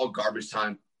they were all garbage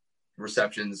time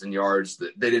receptions and yards.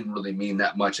 They didn't really mean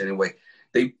that much anyway.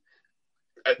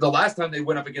 The last time they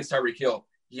went up against Tyreek Hill,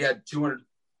 he had 200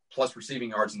 plus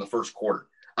receiving yards in the first quarter.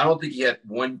 I don't think he had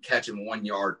one catch and 1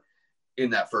 yard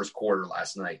in that first quarter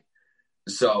last night.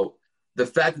 So the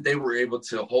fact that they were able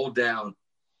to hold down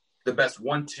the best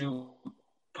 1-2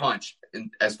 punch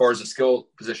as far as the skill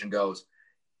position goes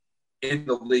in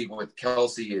the league with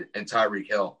Kelce and Tyreek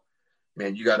Hill,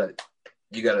 man, you gotta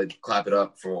clap it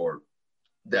up for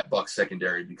that Bucs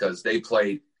secondary because they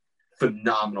played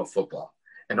phenomenal football.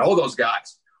 And all those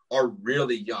guys are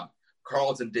really young.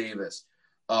 Carlton Davis,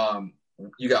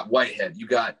 you got Whitehead, you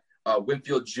got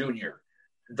Winfield Jr.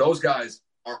 Those guys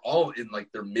are all in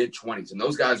like their mid-20s, and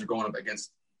those guys are going up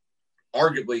against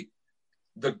arguably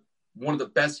one of the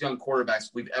best young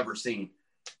quarterbacks we've ever seen.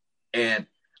 And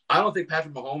I don't think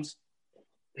Patrick Mahomes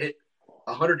hit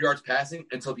 100 yards passing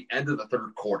until the end of the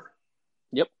third quarter.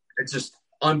 Yep. It's just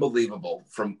unbelievable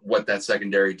from what that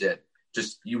secondary did.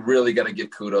 Just you really got to give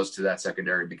kudos to that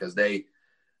secondary because they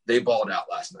balled out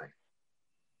last night.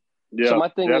 Yeah. So my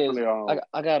thing is,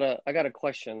 I got a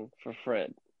question for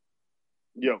Fred.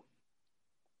 Yo.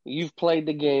 You've played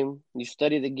the game, you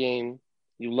study the game,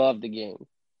 you love the game.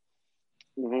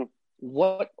 Mm-hmm.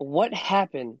 What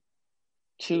happened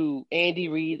to Andy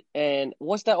Reid and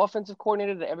what's that offensive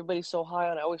coordinator that everybody's so high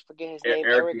on? I always forget his name.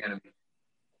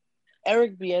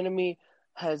 Eric Bieniemy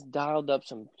has dialed up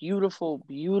some beautiful,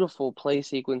 beautiful play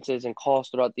sequences and calls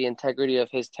throughout the integrity of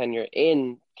his tenure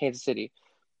in Kansas City.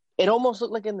 It almost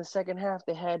looked like in the second half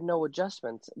they had no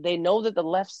adjustments. They know that the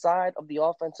left side of the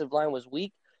offensive line was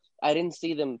weak. I didn't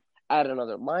see them add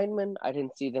another lineman. I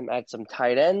didn't see them add some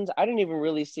tight ends. I didn't even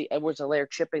really see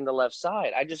Edwards-Helaire chipping the left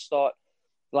side. I just thought,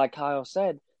 like Kyle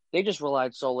said, they just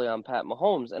relied solely on Pat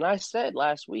Mahomes. And I said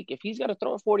last week, if he's got to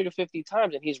throw it 40 to 50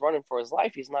 times and he's running for his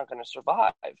life, he's not going to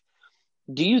survive.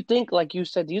 Do you think, like you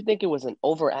said, do you think it was an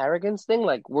over-arrogance thing?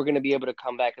 Like, we're going to be able to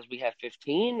come back because we have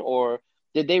 15? Or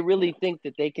did they really think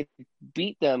that they could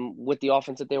beat them with the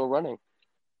offense that they were running?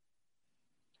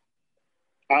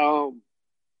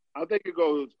 I think it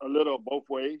goes a little both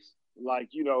ways. Like,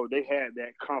 they had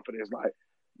that confidence. Like,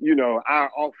 our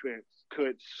offense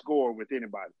could score with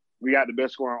anybody. We got the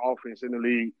best scoring offense in the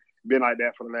league, been like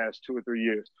that for the last 2 or 3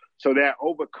 years. So that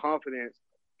overconfidence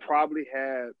probably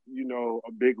had,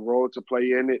 a big role to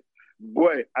play in it.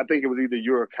 But I think it was either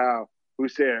you or Kyle who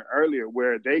said earlier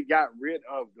where they got rid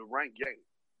of the run game.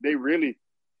 They really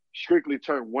strictly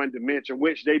turned one dimension,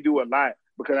 which they do a lot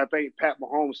because I think Pat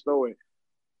Mahomes threw it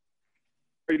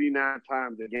 39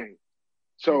 times a game.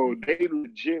 So they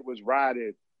legit was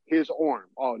riding his arm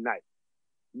all night.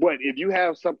 But if you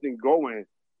have something going,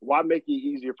 why make it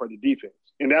easier for the defense?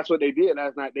 And that's what they did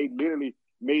last night. They literally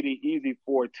made it easy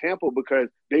for Tampa because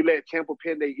they let Tampa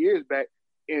pin their ears back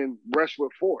and rush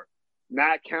with 4.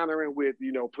 Not countering with,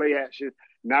 play action,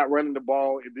 not running the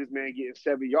ball. If this man getting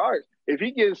 7 yards, if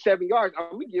he getting 7 yards,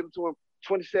 I'm going to give it to him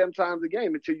 27 times a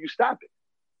game until you stop it.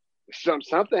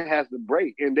 Something has to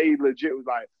break. And they legit was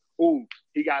like, ooh,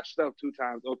 he got stuffed 2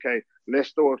 times. Okay,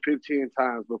 let's throw it 15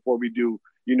 times before we do,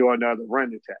 another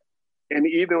run attack. And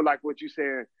even like what you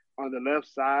said on the left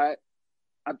side,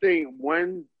 I think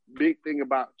one big thing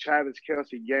about Travis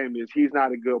Kelce's game is he's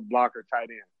not a good blocker tight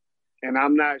end. And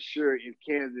I'm not sure if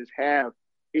Kansas have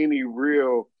any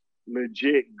real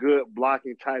legit good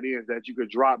blocking tight ends that you could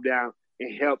drop down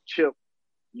and help chip,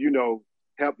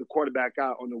 help the quarterback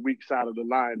out on the weak side of the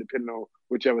line, depending on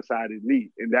whichever side is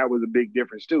need. And that was a big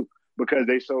difference too, because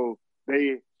they so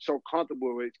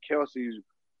comfortable with Kelce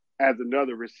as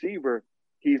another receiver,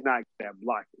 he's not that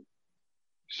blocking.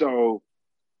 So,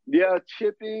 yeah,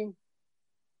 chipping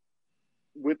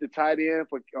with the tight end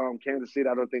for Kansas City,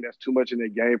 I don't think that's too much in their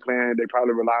game plan. They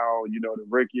probably rely on, the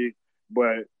rookie.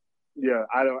 But, yeah,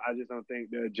 I just don't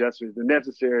think the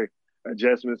necessary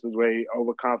adjustments was way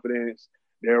overconfidence.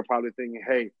 They were probably thinking,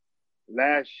 hey,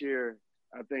 last year,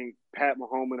 I think Pat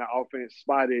Mahomes and the offense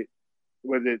spotted,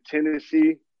 was it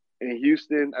Tennessee and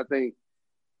Houston, I think,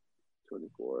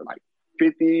 24, like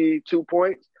 52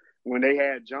 points when they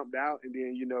had jumped out. And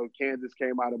then, Kansas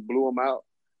came out and blew them out.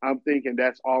 I'm thinking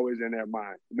that's always in their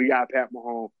mind. We got Pat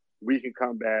Mahomes. We can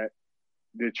come back.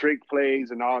 The trick plays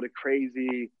and all the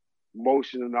crazy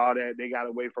motion and all that, they got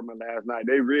away from it last night.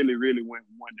 They really, really went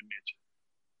one dimension.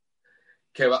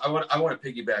 Okay, I want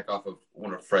to piggyback off of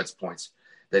one of Fred's points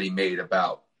that he made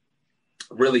about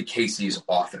really KC's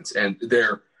offense and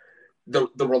the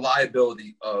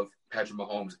reliability of Patrick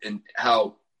Mahomes and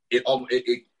how it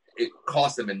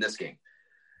cost them in this game.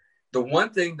 The one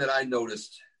thing that I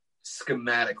noticed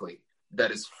schematically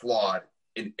that is flawed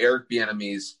in Eric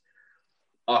Bieniemy's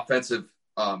offensive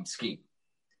scheme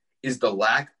is the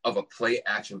lack of a play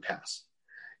action pass.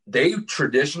 They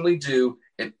traditionally do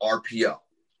an RPO.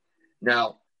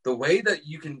 Now, the way that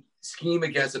you can scheme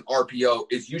against an RPO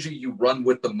is usually you run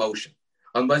with the motion,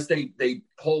 unless they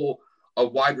pull a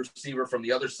wide receiver from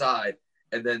the other side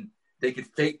and then they could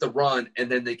fake the run and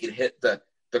then they could hit the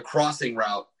crossing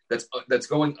route that's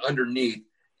going underneath,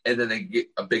 and then they get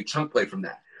a big chunk play from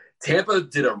that. Tampa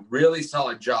did a really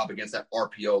solid job against that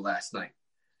RPO last night.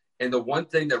 And the one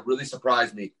thing that really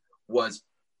surprised me was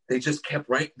they just kept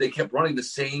running the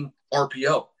same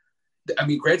RPO. I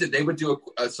mean, granted, they would do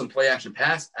some play action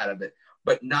pass out of it,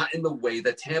 but not in the way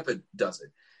that Tampa does it.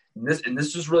 And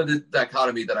this is really the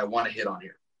dichotomy that I want to hit on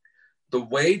here. The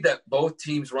way that both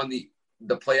teams run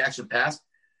the play action pass,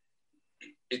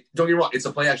 don't get me wrong, it's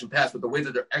a play action pass, but the way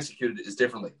that they're executed is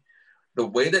differently. The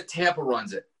way that Tampa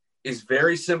runs it is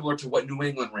very similar to what New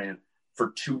England ran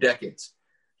for 2 decades.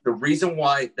 The reason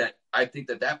why that I think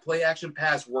that play action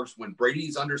pass works when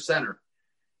Brady's under center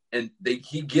and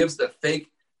he gives the fake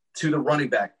to the running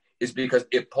back is because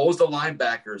it pulls the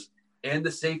linebackers and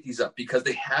the safeties up because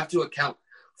they have to account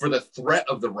for the threat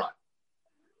of the run.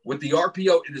 With the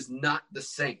RPO, it is not the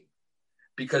same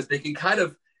because they can kind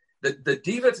of the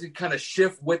defense can kind of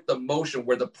shift with the motion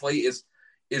where the play is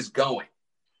going.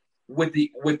 With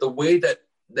the way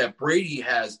that Brady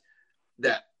has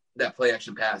that play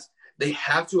action pass, they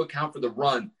have to account for the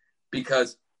run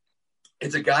because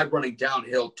it's a guy running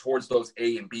downhill towards those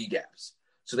A and B gaps.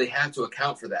 So they have to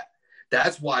account for that.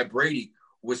 That's why Brady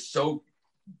was so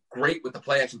great with the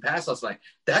play action pass last night.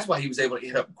 That's why he was able to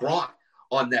hit up Gronk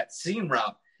on that seam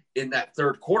route in that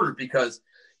third quarter because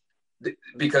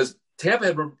Tampa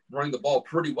had been running the ball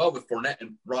pretty well with Fournette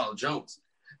and Ronald Jones.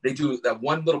 They do that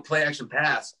one little play action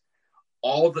pass.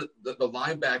 All the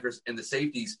linebackers and the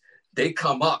safeties, they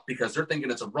come up because they're thinking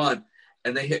it's a run,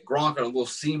 and they hit Gronk on a little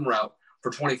seam route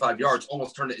for 25 yards,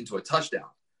 almost turned it into a touchdown.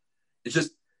 It's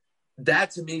just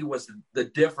that to me was the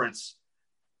difference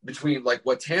between like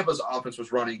what Tampa's offense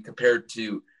was running compared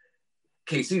to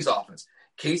KC's offense.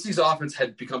 KC's offense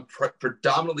had become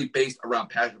predominantly based around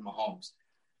Patrick Mahomes,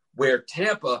 where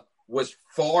Tampa was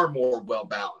far more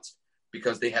well-balanced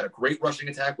because they had a great rushing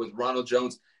attack with Ronald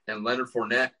Jones and Leonard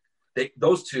Fournette.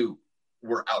 Those two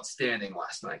were outstanding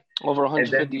last night. Over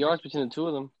 150 yards between the two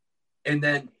of them. And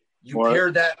then you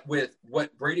pair that with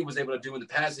what Brady was able to do in the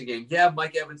passing game. Yeah,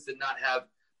 Mike Evans did not have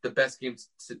the best game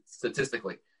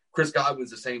statistically. Chris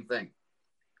Godwin's the same thing.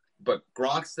 But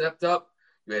Gronk stepped up.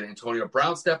 You had Antonio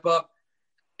Brown step up.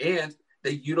 And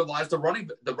they utilized the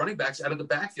running backs out of the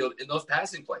backfield in those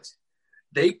passing plays.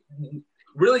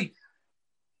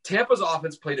 Tampa's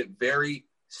offense played it very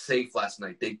safe last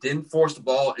night. They didn't force the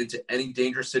ball into any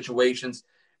dangerous situations.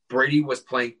 Brady was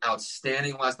playing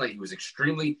outstanding last night. He was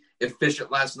extremely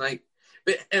efficient last night.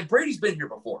 And Brady's been here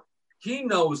before. He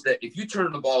knows that if you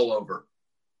turn the ball over,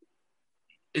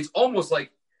 it's almost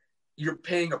like you're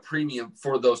paying a premium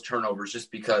for those turnovers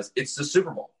just because it's the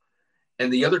Super Bowl.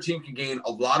 And the other team can gain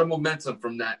a lot of momentum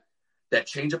from that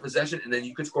change of possession, and then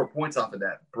you can score points off of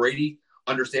that. Brady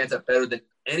understands that better than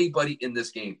anybody in this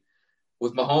game.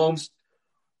 With Mahomes,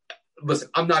 listen,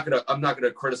 I'm not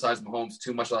gonna criticize Mahomes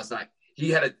too much last night. He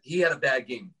had a bad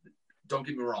game. Don't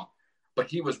get me wrong, but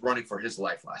he was running for his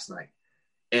life last night.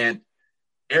 And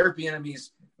Eric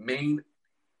Bieniemy's main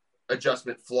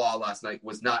adjustment flaw last night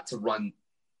was not to run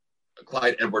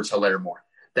Clyde Edwards-Helaire more.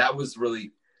 That was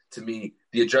really, to me,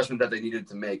 the adjustment that they needed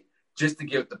to make just to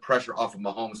get the pressure off of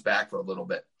Mahomes back for a little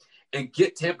bit and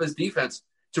get Tampa's defense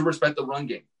to respect the run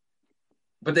game.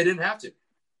 But they didn't have to.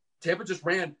 Tampa just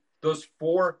ran those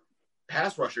 4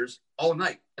 pass rushers all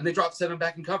night, and they dropped 7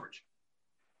 back in coverage.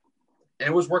 And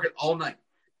it was working all night.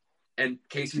 And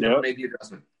Casey never made the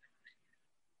adjustment.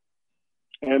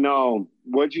 And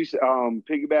what you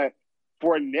piggyback,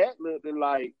 Fournette looked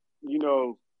like,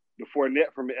 the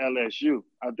Fournette from LSU.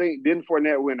 I think didn't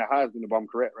Fournette win the Heisman, if I'm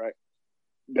correct, right?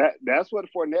 That's what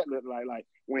Fournette looked like. Like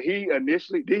when he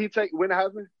initially win the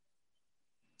Heisman?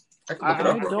 I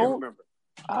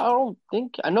don't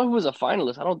think. I know he was a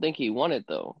finalist. I don't think he won it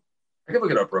though. I can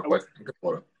look it up real quick.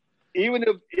 Even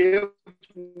if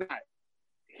not,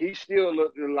 he still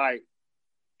looked like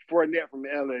Fournette from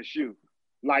LSU.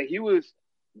 Like he was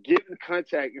getting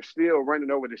contact and still running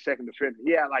over the second defender.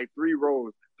 He had like 3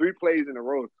 plays in a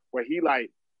row where he like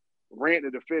ran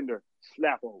the defender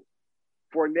slap over.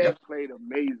 Fournette played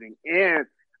amazing. And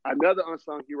another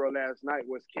unsung hero last night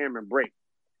was Cameron Brate.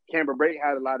 Cameron Brate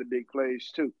had a lot of big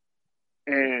plays too.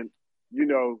 And,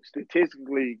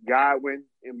 statistically, Godwin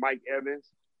and Mike Evans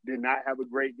did not have a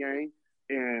great game.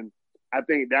 And I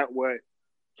think that's what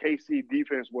KC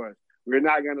defense was. We're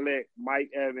not going to let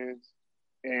Mike Evans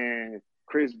and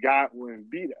Chris Godwin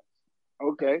beat us.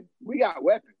 Okay, we got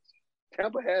weapons.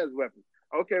 Tampa has weapons.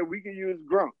 Okay, we can use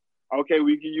Gronk. Okay,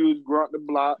 we can use Gronk to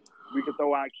block. We can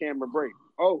throw out Cameron Brate.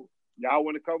 Oh, y'all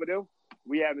want to cover them?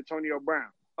 We have Antonio Brown.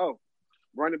 Oh,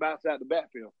 running backs out the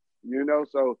backfield.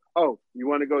 So, you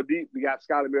want to go deep? We got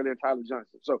Scotty Miller and Tyler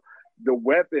Johnson. So the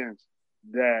weapons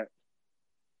that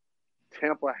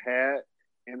Tampa had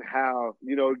and how,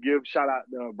 give shout out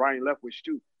to Brian Leftwich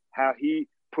too, how he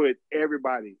put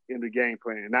everybody in the game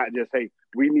plan, not just, hey,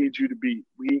 we need you to beat.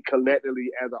 We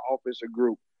collectively as an offensive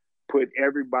group put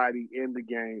everybody in the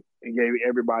game and gave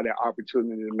everybody an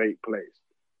opportunity to make plays.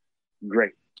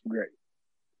 Great.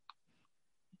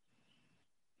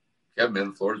 Kevin,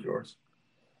 the floor is yours.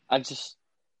 I'm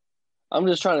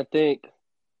just trying to think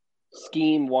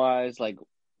scheme wise, like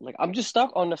I'm just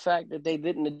stuck on the fact that they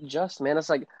didn't adjust, man. It's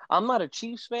like I'm not a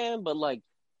Chiefs fan, but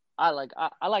I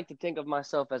like to think of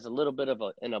myself as a little bit of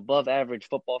an above average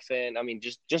football fan. I mean,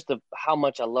 just how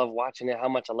much I love watching it, how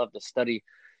much I love to study.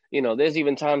 There's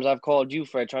even times I've called you,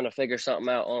 Fred, trying to figure something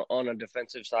out on a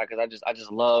defensive side because I just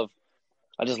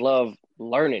love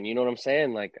learning. You know what I'm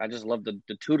saying? Like I just love the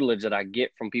tutelage that I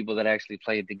get from people that actually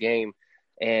played the game.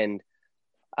 And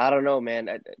I don't know, man.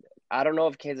 I don't know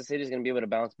if Kansas City is going to be able to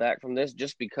bounce back from this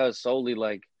just because solely,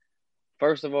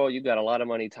 first of all, you got a lot of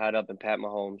money tied up in Pat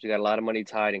Mahomes. You got a lot of money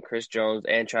tied in Chris Jones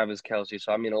and Travis Kelce.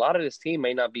 So, I mean, a lot of this team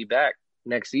may not be back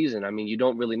next season. I mean, you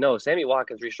don't really know. Sammy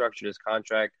Watkins restructured his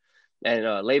contract, and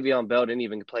Le'Veon Bell didn't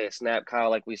even play a snap.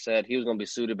 Kyle, like we said, he was going to be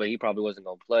suited, but he probably wasn't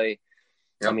going to play.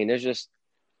 I mean, there's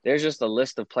just a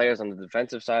list of players on the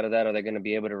defensive side of that. Are they going to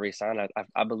be able to re-sign?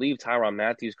 I believe Tyrann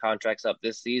Mathieu contract's up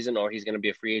this season, or he's going to be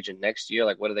a free agent next year.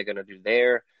 Like, what are they going to do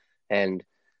there? And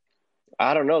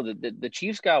I don't know. The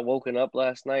Chiefs got woken up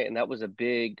last night, and that was a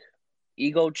big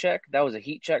ego check. That was a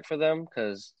heat check for them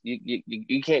because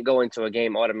you can't go into a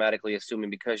game automatically assuming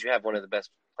because you have one of the best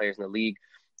players in the league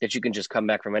that you can just come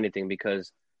back from anything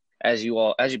because as you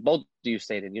both of you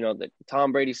stated, you know, that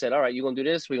Tom Brady said, all right, you're going to do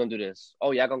this, we're going to do this. Oh,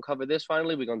 y'all going to cover this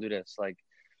finally? We're going to do this. Like,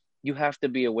 you have to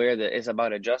be aware that it's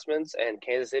about adjustments, and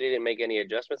Kansas City didn't make any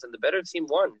adjustments, and the better team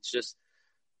won. It's just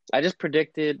I just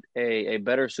predicted a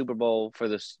better Super Bowl for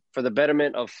the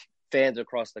betterment of fans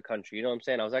across the country. You know what I'm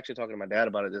saying? I was actually talking to my dad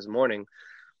about it this morning.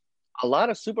 A lot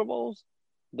of Super Bowls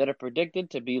that are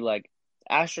predicted to be like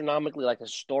astronomically like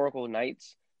historical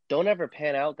nights don't ever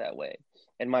pan out that way.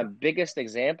 And my biggest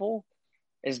example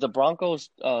is the Broncos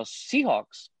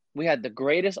Seahawks. We had the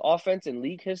greatest offense in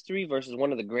league history versus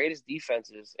one of the greatest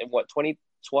defenses in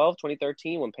 2012,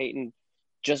 2013 when Peyton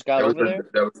just got over there?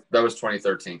 That was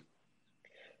 2013.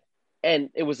 And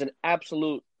it was an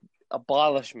absolute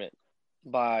abolishment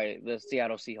by the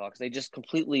Seattle Seahawks. They just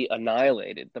completely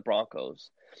annihilated the Broncos.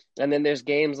 And then there's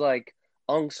games like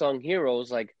unsung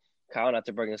heroes, like Kyle, not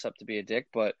to bring this up to be a dick,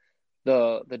 but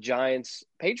the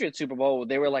Giants-Patriots Super Bowl,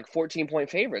 they were like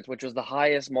 14-point favorites, which was the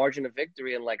highest margin of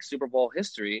victory in like Super Bowl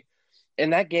history.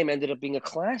 And that game ended up being a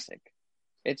classic.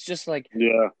 It's just like,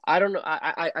 yeah, I don't know.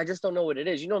 I just don't know what it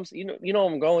is. You know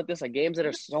I'm going with this. Like games that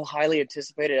are so highly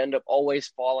anticipated end up always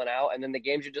falling out. And then the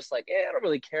games you're just like, I don't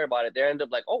really care about it. They end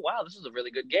up like, oh, wow, this is a really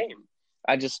good game.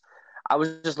 I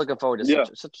was just looking forward to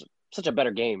such a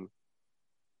better game.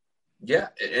 Yeah.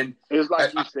 And it's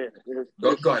like you said.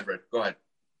 Go ahead, Red. Go ahead.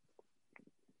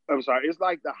 I'm sorry. It's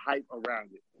like the hype around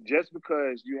it. Just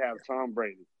because you have Tom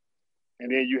Brady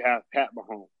and then you have Pat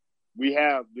Mahomes, we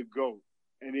have the GOAT,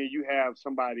 and then you have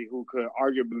somebody who could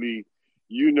arguably,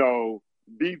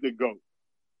 be the GOAT.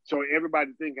 So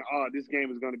everybody thinking, oh, this game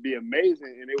is going to be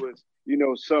amazing, and it was,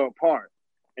 subpar.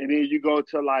 And then you go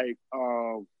to like,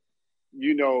 in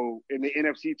the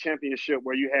NFC Championship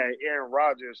where you had Aaron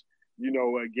Rodgers,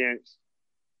 against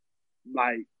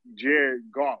like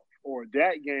Jared Goff. Or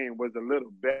that game was a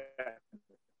little better.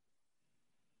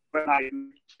 But like,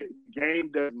 the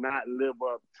game does not live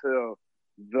up to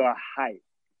the hype.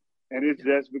 And it's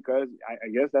just because I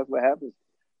guess that's what happens.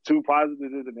 Two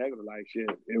positives is a negative. Like, shit.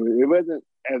 It wasn't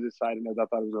as exciting as I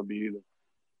thought it was going to be either.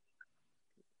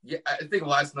 Yeah, I think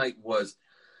last night was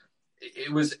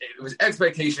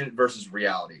expectation versus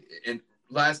reality. And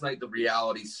last night, the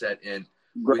reality set in.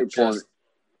 Great point.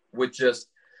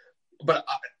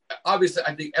 Obviously,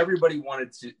 I think everybody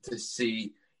wanted to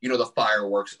see, the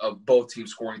fireworks of both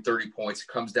teams scoring 30 points. It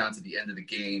comes down to the end of the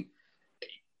game.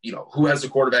 Who has the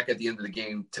quarterback at the end of the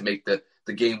game to make the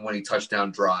game-winning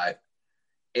touchdown drive.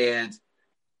 And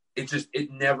it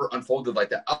never unfolded like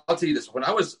that. I'll tell you this. When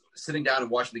I was sitting down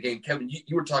and watching the game, Kevin,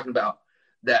 you were talking about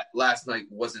that last night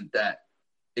wasn't that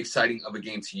exciting of a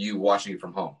game to you watching it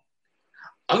from home.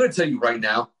 I'm going to tell you right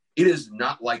now, it is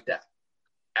not like that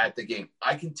at the game.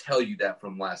 I can tell you that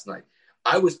from last night.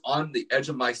 I was on the edge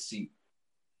of my seat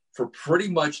for pretty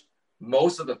much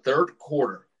most of the third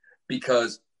quarter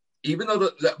because even though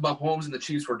the Mahomes and the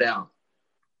Chiefs were down,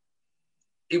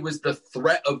 it was the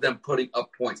threat of them putting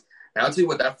up points. And I'll tell you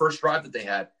what, that first drive that they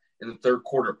had in the third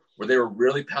quarter where they were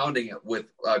really pounding it with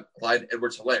Clyde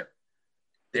Edwards-Helaire,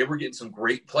 they were getting some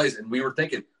great plays. And we were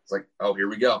thinking, it's like, oh, here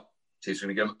we go. Chiefs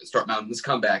are going to start mounting this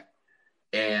comeback.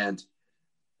 And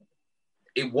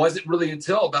it wasn't really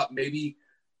until about maybe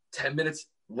 10 minutes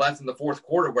left in the fourth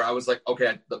quarter where I was like,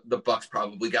 okay, the Bucs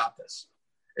probably got this.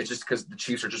 It's just because the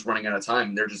Chiefs are just running out of time.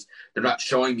 And they're not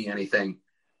showing me anything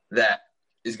that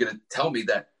is going to tell me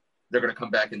that they're going to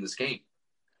come back in this game.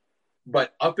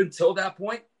 But up until that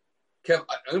point, Kev,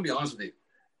 I'm going to be honest with you.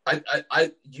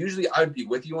 I usually I would be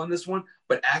with you on this one,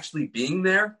 but actually being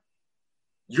there,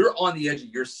 you're on the edge of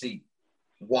your seat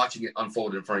watching it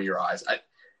unfold in front of your eyes.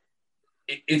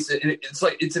 It's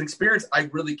an experience I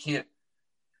really can't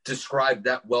describe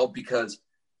that well because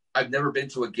I've never been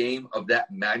to a game of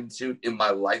that magnitude in my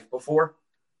life before.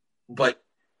 But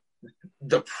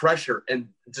the pressure and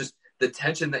just the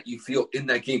tension that you feel in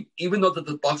that game, even though the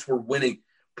Bucs were winning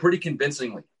pretty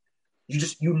convincingly,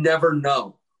 you never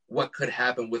know what could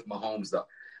happen with Mahomes, though.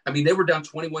 I mean, they were down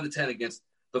 21-10 against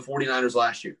the 49ers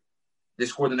last year. They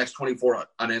scored the next 24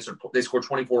 unanswered. They scored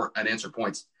 24 unanswered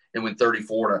points and went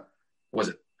 34 to was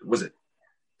it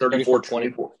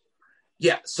 34-24?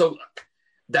 Yeah. So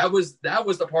that was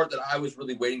the part that I was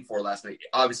really waiting for last night.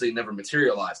 Obviously, it never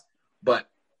materialized, but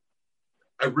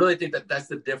I really think that that's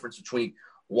the difference between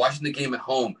watching the game at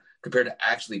home, compared to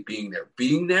actually being there.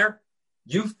 Being there,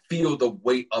 you feel the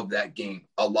weight of that game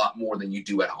a lot more than you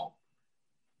do at home.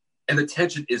 And the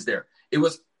tension is there. It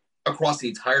was across the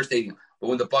entire stadium. But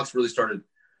when the Bucks really started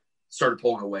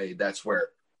pulling away, that's where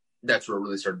it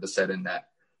really started to set in that,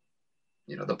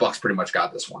 the Bucks pretty much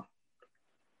got this one.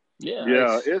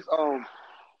 Yeah, it's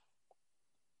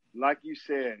like you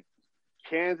said,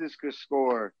 Kansas could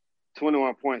score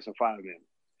 21 points in 5 minutes.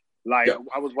 Like,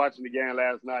 I was watching the game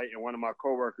last night, and one of my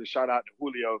coworkers, shout out to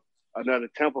Julio, another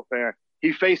Temple fan,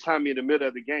 he FaceTimed me in the middle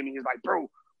of the game, and he's like, "Bro,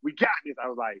 we got this." I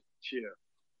was like, "Chill.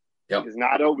 Yep. It's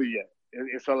not over yet.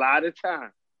 It's a lot of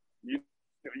time. You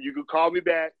could call me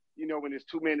back, when there's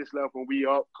 2 minutes left when we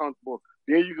are comfortable.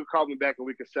 Then you could call me back and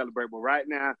we can celebrate. But right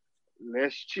now,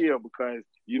 let's chill because,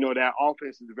 that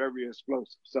offense is very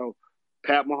explosive. So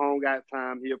Pat Mahomes got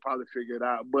time. He'll probably figure it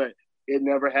out. But it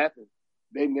never happened.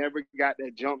 They never got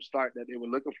that jump start that they were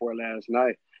looking for last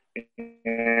night.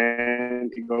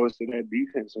 And it goes to that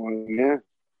defense on there.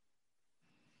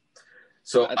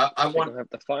 So I want to have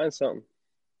to find something.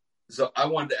 So I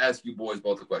wanted to ask you boys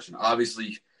both a question.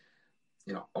 Obviously,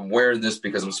 I'm wearing this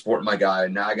because I'm supporting my guy.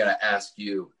 Now I got to ask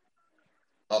you.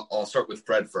 I'll start with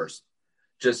Fred first.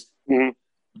 Just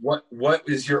what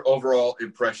is your overall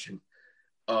impression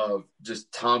of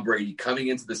just Tom Brady coming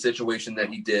into the situation that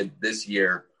he did this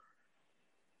year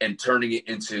and turning it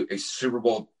into a Super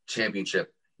Bowl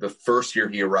championship the first year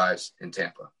he arrives in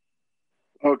Tampa?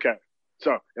 Okay.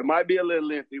 So it might be a little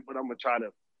lengthy, but I'm going to try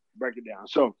to break it down.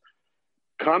 So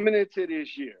coming into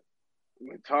this year,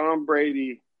 when Tom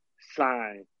Brady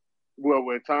signed,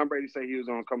 when Tom Brady said he was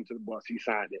going to come to the Bucs, he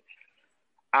signed it.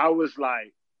 I was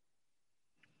like,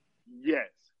 yes,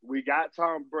 we got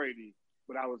Tom Brady,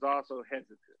 but I was also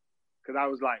hesitant because I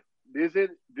was like,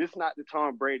 this not the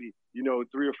Tom Brady, 3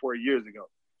 or 4 years ago.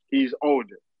 He's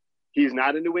older. He's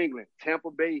not in New England. Tampa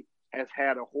Bay has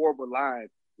had a horrible line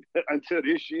until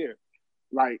this year.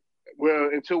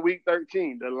 Until week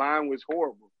 13, the line was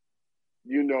horrible,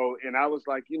 and I was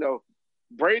like,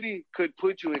 Brady could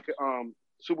put you in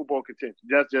Super Bowl contention.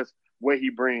 That's just what he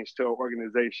brings to an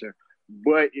organization.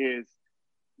 But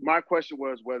my question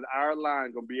was our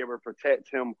line going to be able to protect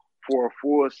him for a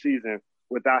full season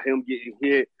without him getting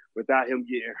hit, without him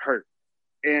getting hurt?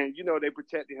 And, they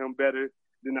protected him better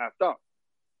than I thought.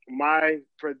 My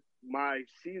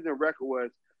season record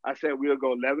was, I said we'll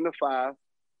go 11-5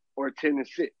 or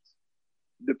 10-6,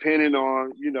 depending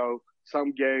on,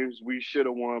 some games we should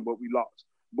have won, but we lost.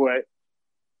 But,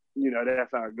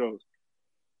 that's how it goes.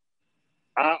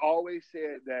 I always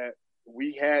said that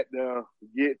we had to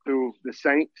get through the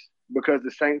Saints because the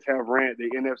Saints have ran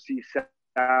the NFC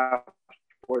South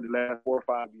for the last 4 or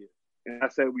 5 years. And I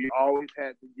said we always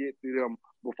had to get through them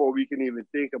before we can even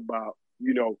think about,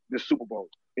 the Super Bowl.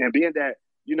 And being that,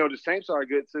 the Saints are a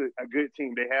good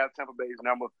team. They have Tampa Bay's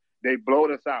number. They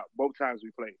blowed us out both times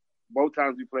we played.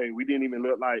 We didn't even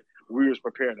look like we was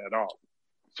prepared at all.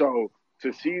 So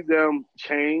to see them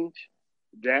change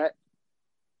that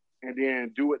and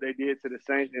then do what they did to the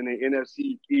Saints in the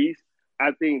NFC East,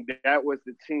 I think that was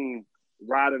the team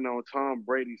riding on Tom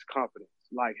Brady's confidence.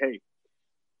 Like, hey,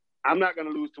 I'm not going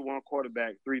to lose to one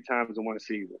quarterback 3 times in one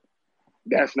season.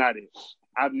 That's not it.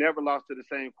 I've never lost to the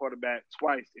same quarterback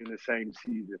twice in the same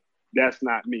season. That's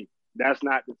not me. That's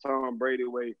not the Tom Brady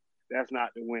way. That's not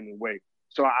the winning way.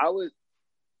 So I was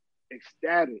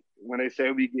ecstatic when they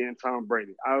said we getting Tom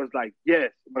Brady. I was like,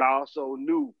 yes, but I also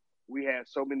knew we had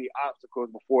so many obstacles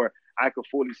before I could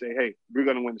fully say, hey, we're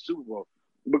going to win the Super Bowl.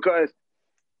 Because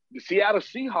the Seattle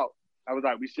Seahawks, I was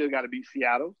like, we still got to beat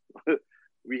Seattle.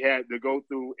 We had to go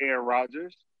through Aaron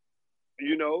Rodgers.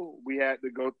 We had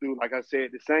to go through, like I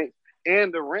said, the Saints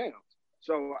and the Rams.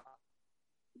 So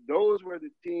those were the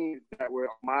teams that were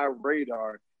on my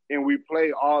radar, and we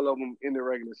played all of them in the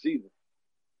regular season.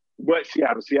 But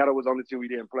Seattle was on the team we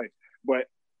didn't play. But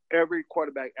every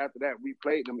quarterback after that, we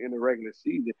played them in the regular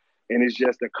season, and it's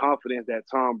just the confidence that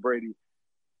Tom Brady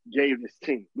gave this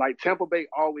team. Like Tampa Bay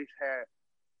always had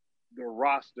the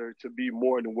roster to be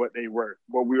more than what they were,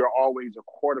 but we were always a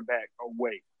quarterback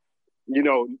away.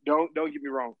 Don't get me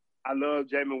wrong. I love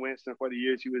Jameis Winston for the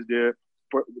years he was there.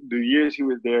 For the years he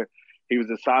was there, he was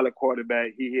a solid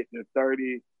quarterback. He hit the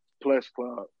 30-plus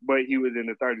club, but he was in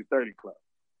the 30-30 club.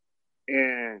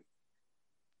 And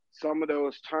some of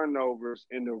those turnovers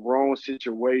in the wrong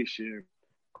situation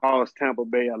cost Tampa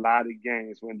Bay a lot of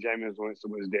games when Jameis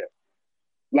Winston was there.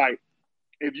 Like,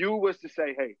 if you was to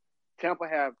say, hey, Tampa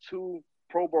have 2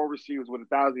 Pro Bowl receivers with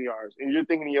 1,000 yards, and you're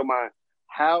thinking in your mind,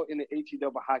 how in the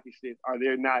HE-double hockey sticks are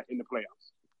they not in the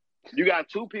playoffs? You got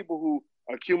 2 people who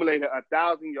accumulated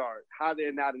 1,000 yards. How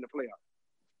they're not in the playoffs?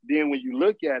 Then when you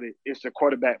look at it, it's a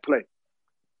quarterback play.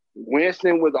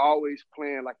 Winston was always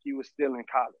playing like he was still in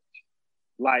college.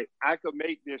 Like, I could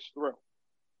make this throw.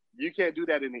 You can't do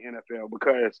that in the NFL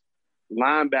because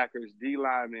linebackers, D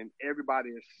linemen, everybody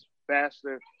is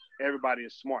faster, everybody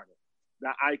is smarter. The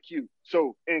IQ.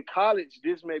 So in college,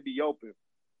 this may be open,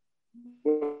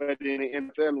 but in the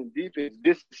NFL and defense,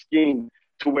 this is scheme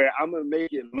to where I'm gonna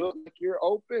make it look like you're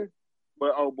open,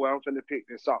 but oh boy, I'm gonna pick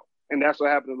this off. And that's what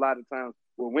happened a lot of times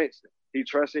with Winston. He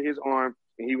trusted his arm,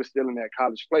 and he was still in that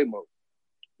college play mode.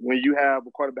 When you have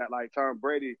a quarterback like Tom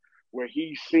Brady, where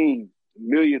he's seen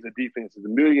millions of defenses, a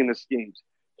million of schemes,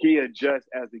 he adjusts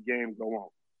as the game go on.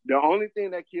 The only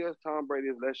thing that kills Tom Brady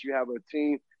is unless you have a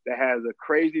team that has a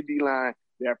crazy D-line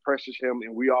that pressures him,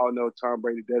 and we all know Tom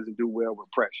Brady doesn't do well with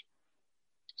pressure.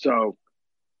 So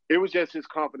it was just his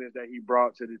confidence that he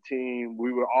brought to the team.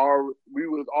 We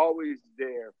was always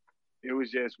there. It was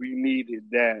just we needed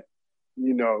that,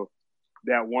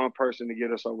 that one person to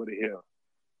get us over the hill.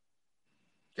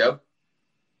 Yep.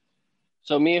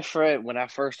 So me and Fred, when I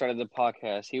first started the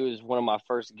podcast, he was one of my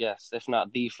first guests, if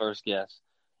not the first guest.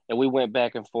 And we went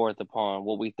back and forth upon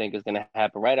what we think is going to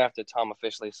happen right after Tom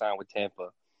officially signed with Tampa.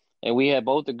 And we had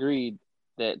both agreed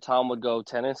that Tom would go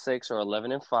 10-6 or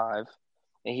 11-5,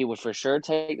 and he would for sure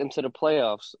take them to the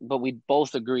playoffs. But we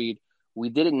both agreed we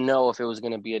didn't know if it was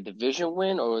going to be a division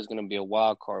win or it was going to be a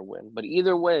wild card win. But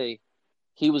either way,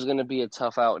 he was going to be a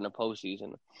tough out in the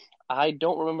postseason. I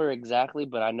don't remember exactly,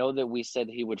 but I know that we said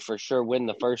he would for sure win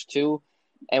the first two,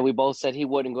 and we both said he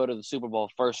wouldn't go to the Super Bowl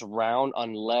first round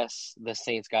unless the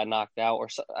Saints got knocked out. Or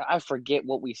so, I forget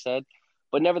what we said,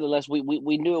 but nevertheless, we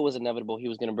knew it was inevitable. He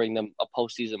was going to bring them a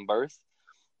postseason berth.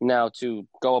 Now, to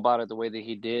go about it the way that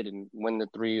he did and win the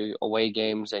 3 away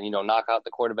games and, knock out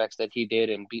the quarterbacks that he did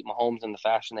and beat Mahomes in the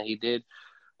fashion that he did,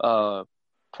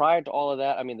 prior to all of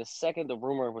that, I mean, the second the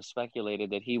rumor was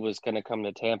speculated that he was going to come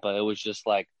to Tampa, it was just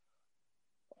like,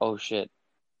 oh, shit,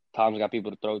 Tom's got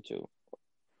people to throw to.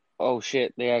 Oh,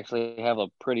 shit, they actually have a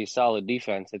pretty solid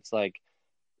defense. It's like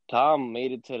Tom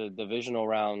made it to the divisional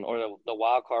round or the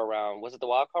wild card round. Was it the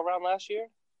wild card round last year?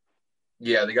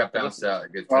 Yeah, they got bounced out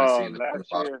against Tennessee in the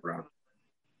last year. Round.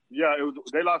 Yeah,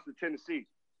 they lost to Tennessee.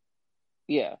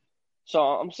 Yeah. So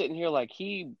I'm sitting here like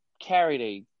he carried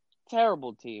a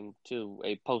terrible team to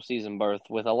a postseason berth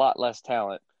with a lot less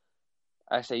talent.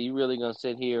 I say, you really going to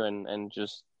sit here and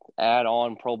just add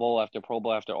on Pro Bowl after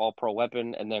all-pro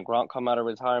weapon, and then Gronk come out of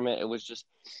retirement?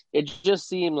 It just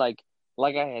seemed like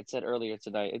I had said earlier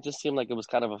tonight, it just seemed like it was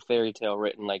kind of a fairy tale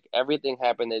written. Like everything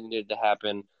happened that needed to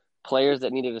happen, players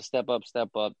that needed to step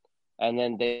up, and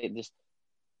then they just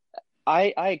 –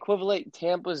 I equivalent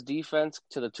Tampa's defense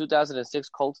to the 2006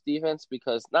 Colts defense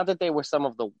because not that they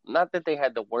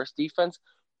had the worst defense,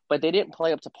 but they didn't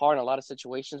play up to par in a lot of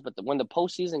situations. But when the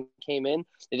postseason came in,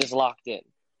 they just locked in.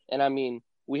 And I mean,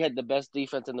 we had the best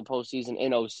defense in the postseason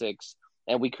in 2006,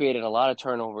 and we created a lot of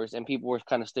turnovers, and people were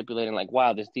kind of stipulating like,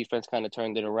 wow, this defense kind of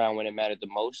turned it around when it mattered the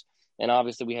most. And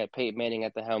obviously we had Peyton Manning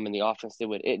at the helm, and the offense did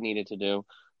what it needed to do.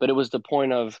 But it was the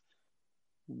point of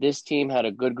this team had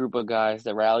a good group of guys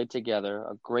that rallied together,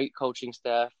 a great coaching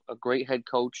staff, a great head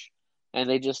coach, and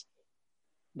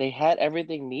they had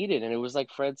everything needed. And it was like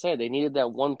Fred said, they needed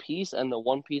that one piece, and the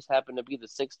one piece happened to be the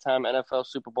 6-time NFL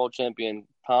Super Bowl champion,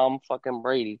 Tom fucking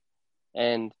Brady.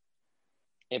 And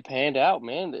it panned out,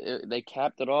 man. They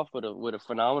capped it off with a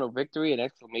phenomenal victory, an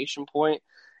exclamation point.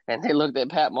 And they looked at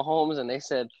Pat Mahomes and they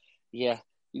said, yeah,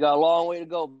 you got a long way to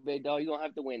go, big dog. You're going to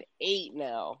have to win 8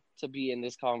 now to be in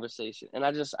this conversation. And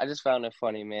I just found it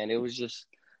funny, man. It was just,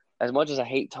 as much as I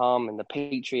hate Tom and the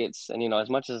Patriots, and, as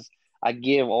much as I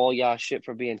give all y'all shit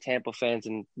for being Tampa fans,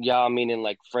 and y'all meaning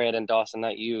like Fred and Dawson,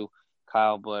 not you,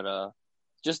 Kyle, but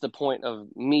just the point of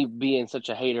me being such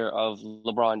a hater of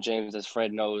LeBron James, as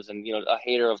Fred knows, and, a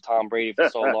hater of Tom Brady for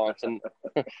so long,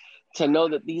 to know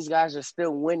that these guys are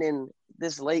still winning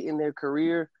this late in their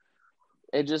career,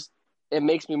 it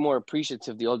makes me more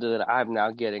appreciative the older that I'm now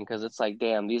getting, because it's like,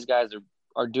 damn, these guys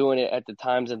are doing it at the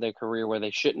times in their career where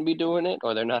they shouldn't be doing it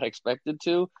or they're not expected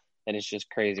to, and it's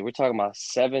just crazy. We're talking about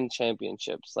 7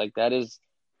 championships. Like, that is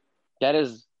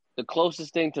the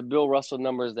closest thing to Bill Russell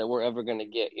numbers that we're ever going to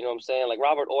get. You know what I'm saying? Like,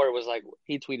 Robert Orr was like,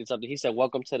 he tweeted something. He said,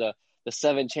 welcome to the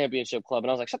 7 championship club.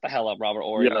 And I was like, shut the hell up, Robert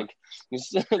Orr. Yeah. Like,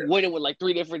 he's winning with like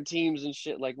 3 different teams and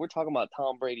shit. Like, we're talking about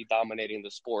Tom Brady dominating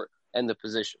the sport and the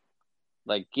position.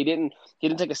 Like, he didn't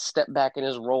take a step back in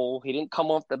his role. He didn't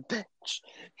come off the bench.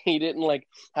 He didn't like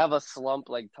have a slump.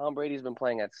 Like, Tom Brady's been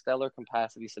playing at stellar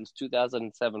capacity since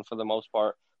 2007 for the most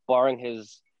part, barring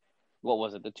his, what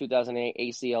was it, the 2008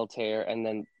 ACL tear, and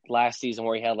then last season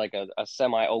where he had like a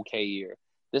semi-okay year.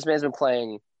 This man's been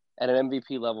playing at an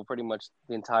MVP level pretty much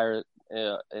the entire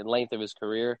length of his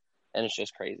career. And it's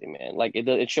just crazy, man. Like,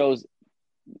 it shows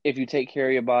if you take care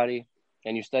of your body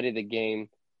and you study the game,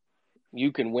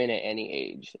 you can win at any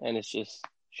age. And it's just,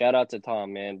 shout out to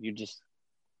Tom, man. You just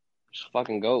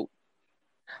fucking GOAT.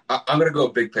 I'm going to go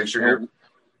big picture here.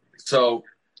 So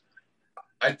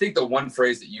I think the one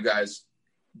phrase that you guys,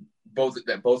 both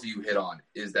of you hit on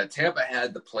is that Tampa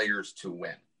had the players to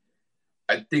win.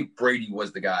 I think Brady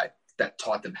was the guy that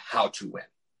taught them how to win.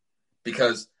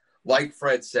 Because like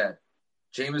Fred said,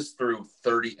 Jameis threw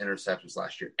 30 interceptions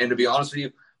last year. And to be honest with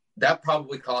you, that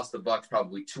probably cost the Bucs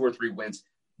probably 2 or 3 wins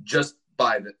just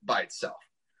by itself.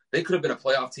 They could have been a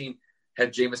playoff team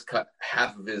had Jameis cut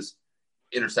half of his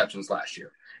interceptions last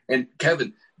year. And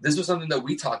Kevin, this was something that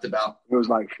we talked about. It was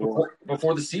like 4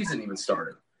 before the season even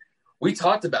started. We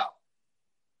talked about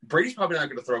Brady's probably not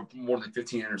going to throw more than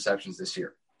 15 interceptions this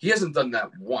year. He hasn't done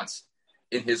that once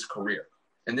in his career.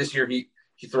 And this year he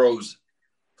throws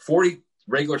 40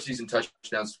 regular season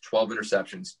touchdowns, 12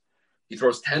 interceptions. He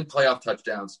throws 10 playoff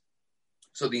touchdowns.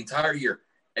 So the entire year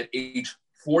at age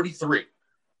 43,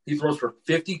 he throws for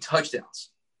 50 touchdowns.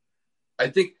 I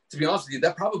think, to be honest with you,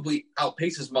 that probably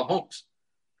outpaces Mahomes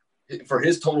for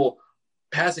his total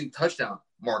passing touchdown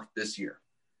mark this year.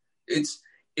 It's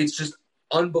just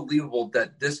unbelievable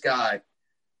that this guy,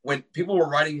 when people were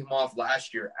writing him off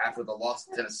last year after the loss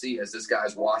to Tennessee as this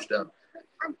guy's washed up,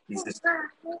 he's just,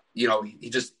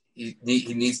 he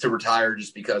needs to retire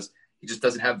just because he just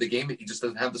doesn't have the game. He just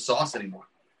doesn't have the sauce anymore.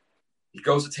 He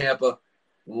goes to Tampa,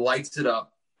 lights it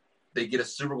up. They get a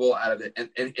Super Bowl out of it.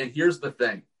 And here's the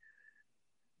thing.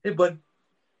 Hey, bud.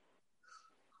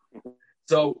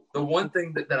 So the one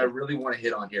thing that I really want to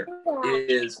hit on here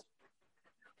is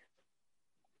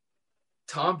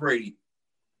Tom Brady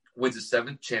wins his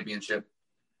 7th championship.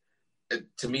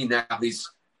 To me now, he's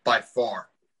by far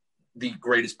the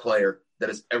greatest player that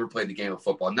has ever played the game of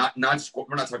football. Not just,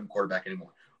 we're not talking quarterback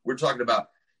anymore. We're talking about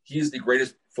he is the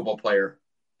greatest football player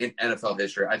in NFL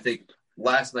history. I think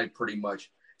last night pretty much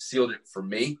sealed it for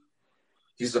me.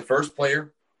 He's the first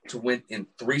player to win in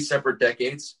 3 separate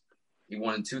decades. He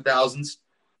won in 2000s,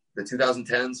 the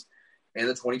 2010s, and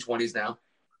the 2020s now.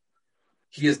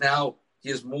 He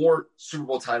has more Super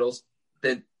Bowl titles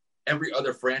than every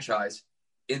other franchise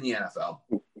in the NFL.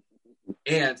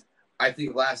 And I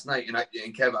think last night,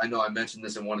 and Kevin, I know I mentioned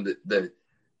this in one of the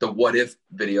what if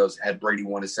videos, had Brady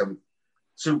won his 7th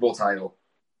Super Bowl title,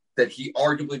 that he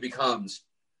arguably becomes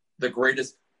the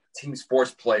greatest team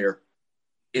sports player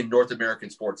in North American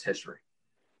sports history.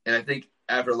 And I think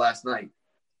after last night,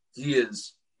 he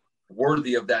is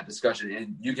worthy of that discussion.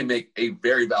 And you can make a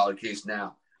very valid case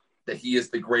now that he is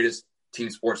the greatest team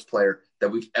sports player that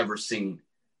we've ever seen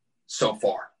so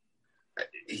far.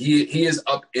 He is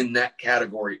up in that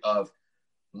category of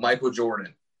Michael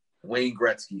Jordan, Wayne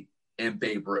Gretzky, and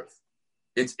Babe Ruth.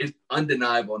 It's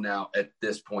undeniable now at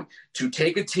this point. To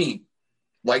take a team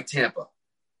like Tampa,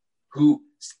 who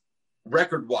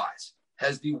record-wise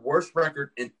has the worst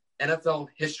record in NFL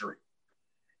history.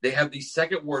 They have the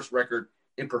 2nd worst record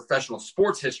in professional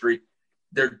sports history.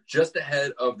 They're just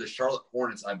ahead of the Charlotte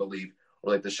Hornets, I believe,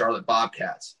 or like the Charlotte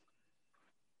Bobcats.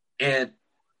 And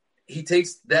he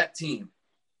takes that team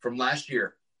from last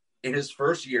year in his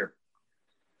first year,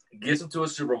 gets them to a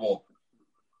Super Bowl,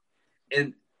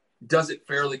 and does it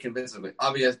fairly convincingly.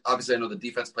 Obviously, I know the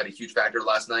defense played a huge factor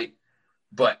last night,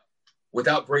 but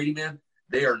without Brady, man,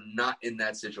 they are not in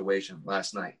that situation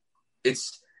last night.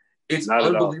 It's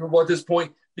unbelievable at this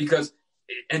point because,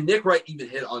 and Nick Wright even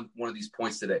hit on one of these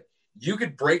points today. You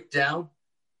could break down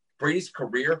Brady's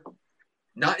career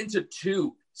not into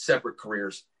 2 separate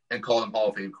careers and call them Hall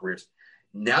of Fame careers.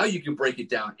 Now you can break it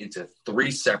down into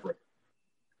 3 separate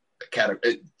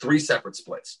categories, 3 separate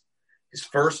splits. His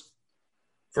first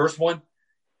one,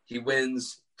 he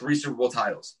wins 3 Super Bowl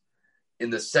titles. In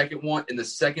the second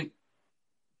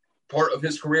part of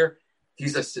his career,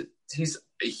 he's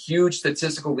a huge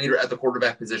statistical leader at the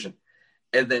quarterback position.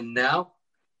 And then now,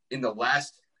 in the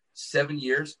last 7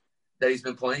 years that he's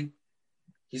been playing,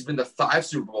 he's been to 5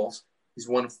 Super Bowls. He's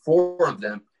won 4 of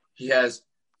them. He has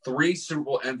 3 Super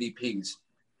Bowl MVPs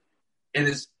and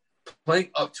is playing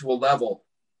up to a level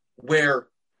where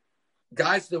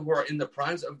guys who are in the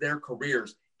primes of their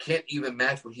careers can't even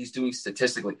match what he's doing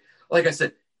statistically. Like I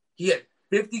said, he had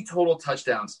 50 total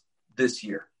touchdowns this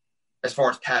year as far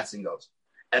as passing goes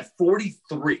at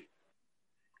 43.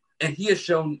 And he has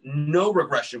shown no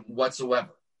regression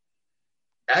whatsoever.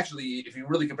 Actually, if you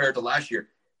really compare it to last year,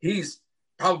 he's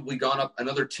probably gone up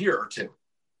another tier or 2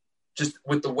 just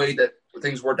with the way that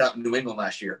things worked out in New England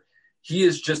last year. He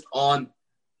is just on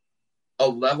a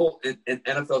level in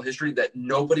NFL history that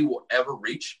nobody will ever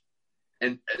reach.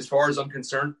 And as far as I'm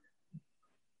concerned,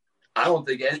 I don't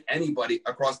think anybody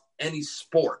across any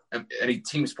sport, any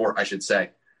team sport, I should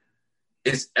say,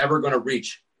 is ever going to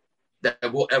reach that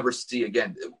we'll ever see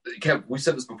again. Kev, we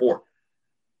said this before.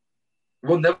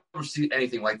 We'll never see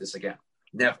anything like this again.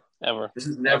 Never. Ever. This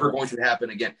is never going to happen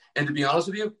again. And to be honest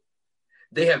with you,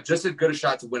 they have just as good a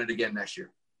shot to win it again next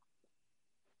year.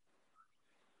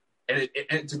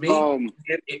 And to me,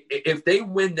 if they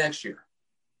win next year,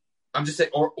 I'm just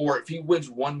saying, or if he wins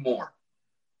one more,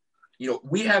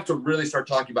 we have to really start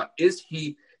talking about, is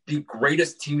he the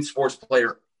greatest team sports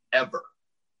player ever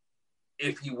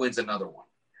if he wins another one?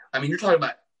 I mean, you're talking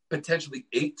about potentially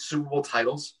 8 Super Bowl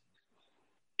titles,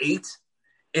 8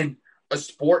 in a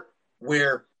sport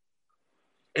where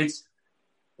it's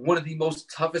one of the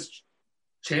most toughest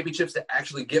championships to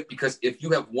actually get, because if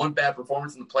you have one bad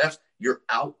performance in the playoffs, you're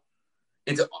out.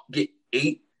 And to get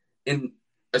 8 in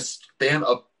a span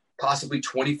of possibly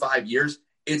 25 years,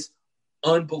 it's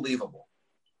unbelievable.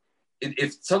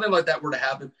 If something like that were to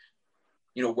happen,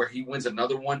 where he wins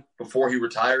another one before he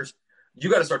retires,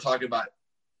 you got to start talking about,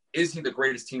 is he the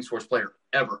greatest team sports player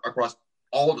ever across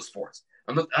all of the sports?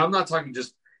 I'm not talking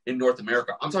just in North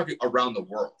America. I'm talking around the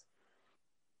world.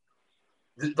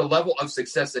 The level of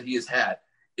success that he has had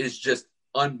is just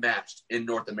unmatched in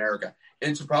North America,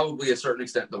 and to probably a certain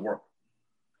extent the world.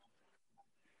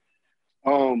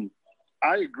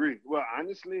 I agree. Well,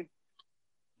 honestly,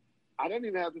 I don't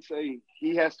even have to say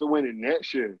he has to win it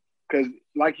next year, because,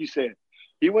 like you said,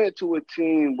 he went to a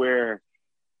team where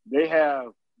they have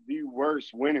the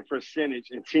worst winning percentage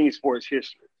in team sports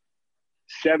history,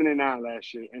 79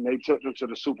 last year, and they took them to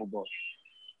the Super Bowl.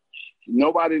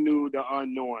 Nobody knew the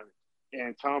unknown,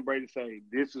 and Tom Brady said,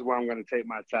 "This is where I'm going to take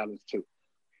my talents to."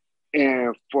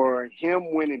 And for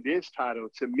him winning this title,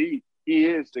 to me, he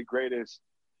is the greatest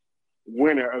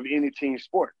winner of any team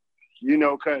sport,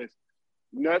 because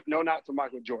not to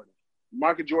Michael Jordan.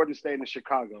 Michael Jordan stayed in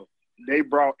Chicago. They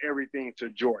brought everything to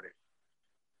Jordan.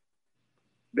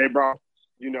 They brought,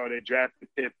 they drafted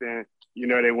Pippen,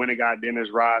 they went and got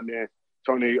Dennis Rodman,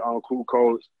 Tony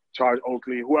Kukoc, Charles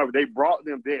Oakley, whoever. They brought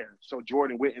them there so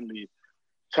Jordan wouldn't leave.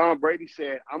 Tom Brady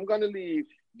said, "I'm going to leave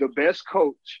the best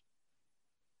coach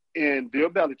in Bill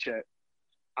Belichick.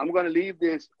 I'm going to leave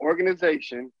this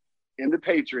organization in the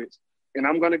Patriots, and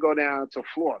I'm going to go down to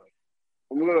Florida.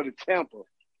 I'm going to go to Tampa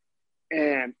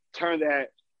and turn that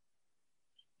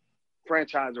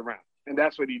franchise around." And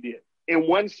that's what he did in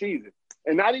one season.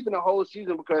 And not even a whole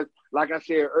season, because, like I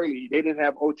said earlier, they didn't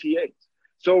have OTAs.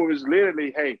 So it was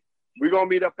literally, hey, we're going to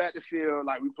meet up at the field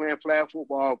like we playing flag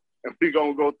football, and we're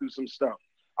going to go through some stuff.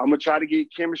 I'm going to try to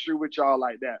get chemistry with y'all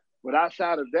like that. But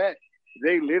outside of that,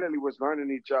 they literally was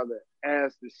learning each other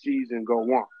as the season go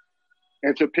on.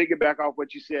 And to piggyback off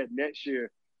what you said, next year,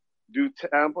 do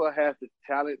Tampa have the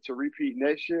talent to repeat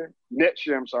next year? Next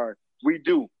year, we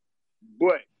do.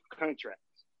 But contracts.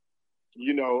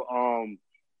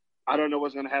 I don't know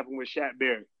what's going to happen with Shaq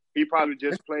Barrett. He probably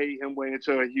just played him way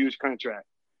into a huge contract.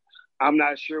 I'm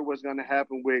not sure what's going to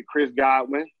happen with Chris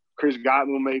Godwin. Chris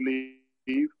Godwin may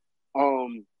leave.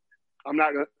 I'm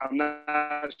not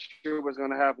sure what's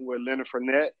going to happen with Leonard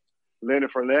Fournette.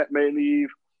 Leonard Fournette may leave.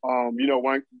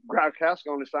 One Gronkowski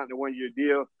only signed a 1-year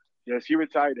deal. Does he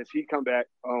retire? Does he come back?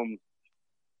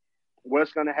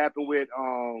 What's going to happen with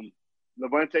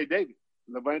Levante David?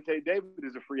 Levante David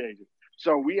is a free agent.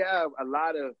 So we have a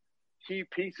lot of key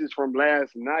pieces from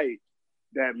last night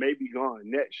that may be gone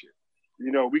next year.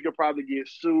 We could probably get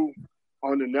Sue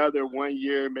on another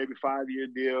 1-year, maybe 5-year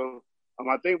deal.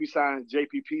 I think we signed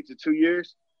JPP to 2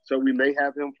 years, so we may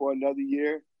have him for another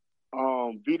year.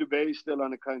 Vita Vea still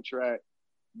on the contract.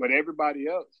 But everybody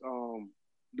else,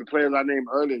 the players I named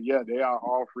earlier, yeah, they are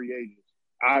all free agents.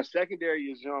 Our secondary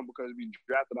is young because we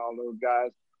drafted all those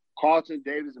guys. Carlton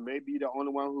Davis may be the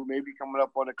only one who may be coming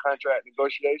up on a contract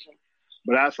negotiation.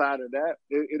 But outside of that,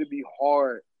 it'll be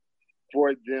hard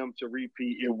for them to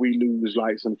repeat if we lose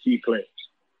like some key players.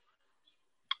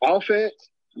 Offense,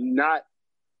 not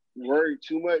worried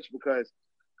too much because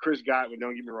Chris Godwin,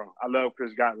 don't get me wrong, I love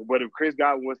Chris Godwin. But if Chris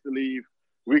Godwin wants to leave,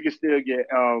 we can still get,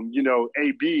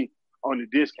 AB on the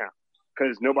discount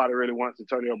because nobody really wants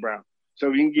Antonio Brown.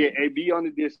 So we can get AB on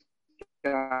the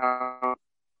discount.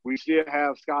 We still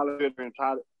have Scotty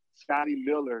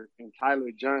Miller and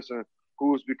Tyler Johnson,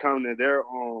 who's becoming their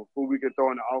own, who we can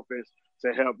throw in the offense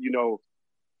to help,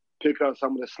 pick up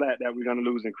some of the slack that we're going to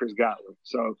lose in Chris Godwin.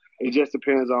 So it just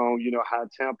depends on, how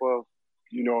Tampa,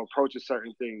 approaches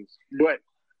certain things. But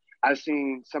I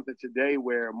seen something today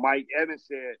where Mike Evans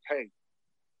said, hey,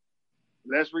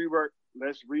 let's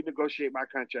renegotiate my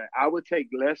contract. I would take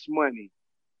less money,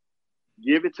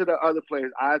 give it to the other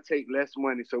players. I'd take less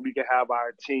money so we can have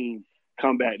our team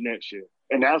come back next year.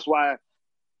 And that's why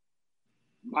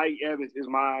Mike Evans is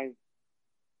one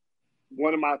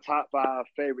of my top 5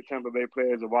 favorite Tampa Bay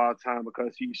players of all time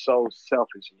because he's so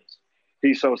selfishness.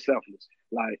 He's so selfless.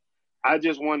 Like, I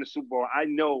just won the Super Bowl. I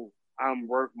know I'm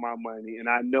worth my money, and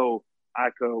I know I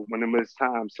could, when it was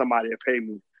time, somebody would pay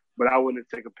me. But I wouldn't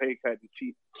take a pay cut to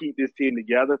keep this team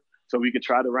together so we could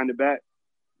try to run it back.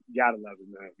 Gotta love it,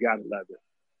 man. Gotta love it.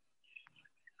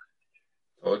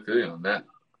 Oh, I feel you on that.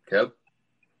 Kev?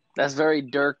 That's very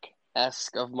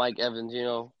Dirk-esque of Mike Evans, you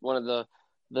know, one of the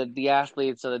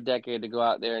athletes of the decade to go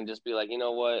out there and just be like, you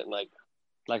know what, like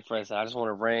for instance, I just want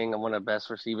a ring. I'm one of the best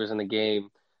receivers in the game,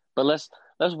 but let's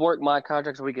work my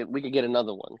contract so we could get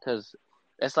another one, because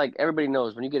it's like everybody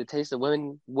knows when you get a taste of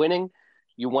winning,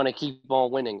 you want to keep on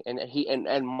winning,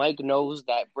 and Mike knows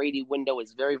that Brady window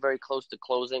is very, very close to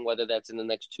closing. Whether that's in the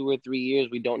next 2 or 3 years,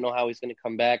 we don't know how he's going to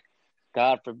come back.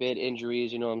 God forbid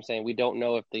injuries, you know what I'm saying? We don't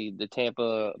know if the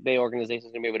Tampa Bay organization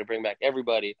is going to be able to bring back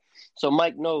everybody. So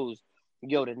Mike knows,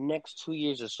 yo, the next 2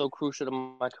 years are so crucial to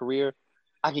my career.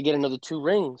 I could get another 2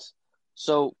 rings.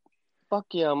 So, fuck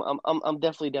yeah, I'm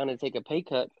definitely down to take a pay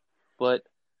cut. But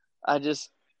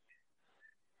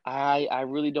I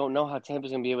really don't know how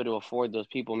Tampa's going to be able to afford those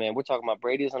people, man. We're talking about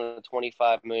Brady's on a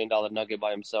 $25 million nugget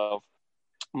by himself.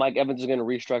 Mike Evans is going to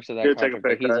restructure that contract. Take a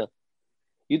pay cut.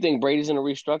 You think Brady's going to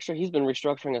restructure? He's been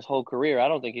restructuring his whole career. I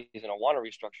don't think he's going to want to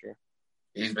restructure.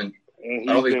 He's been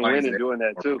winning doing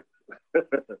that too.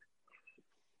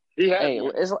 He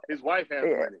has his wife has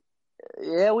money.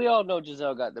 Yeah, we all know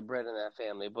Giselle got the bread in that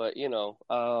family, but you know,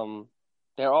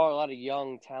 there are a lot of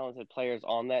young, talented players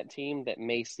on that team that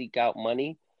may seek out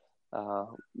money.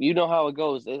 You know how it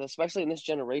goes, especially in this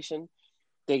generation.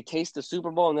 They taste the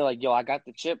Super Bowl and they're like, "Yo, I got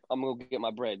the chip. I'm gonna go get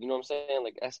my bread." You know what I'm saying?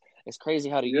 Like, it's crazy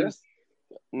how the youth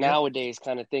nowadays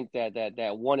kind of think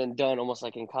that one and done, almost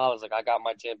like in college. Like, I got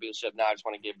my championship, now I just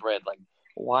want to get bread. Like,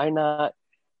 why not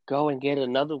go and get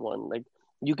another one? Like,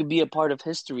 you could be a part of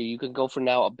history. You could go for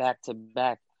now a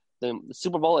back-to-back. The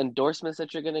Super Bowl endorsements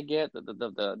that you're gonna get,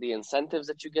 the incentives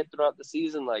that you get throughout the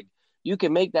season, like, you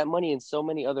can make that money in so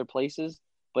many other places.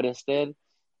 But instead,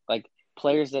 like,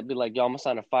 players that be like, yo, I'm gonna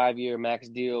sign a 5-year max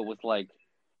deal with like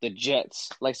the Jets,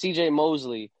 like C.J.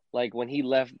 Mosley. Like, when he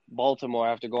left Baltimore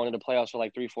after going to the playoffs for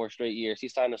like 3-4 straight years, he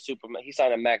signed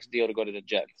a max deal to go to the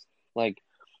Jets. Like,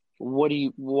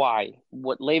 why?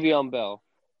 What? Le'Veon Bell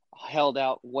held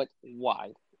out.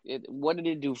 Why? What did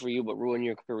it do for you but ruin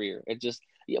your career? It just,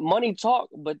 money talk,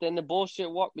 but then the bullshit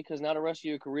walk, because now the rest of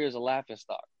your career is a laughing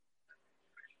stock.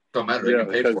 Don't matter. They get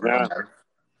paid for it. Don't matter.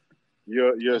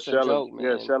 You're a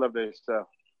shell of their stuff.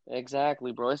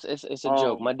 Exactly, bro. It's a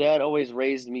joke. My dad always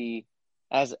raised me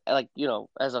as, like, you know,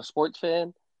 as a sports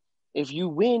fan. If you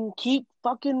win, keep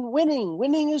fucking winning.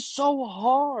 Winning is so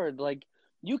hard. Like,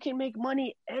 you can make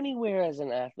money anywhere as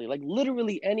an athlete, like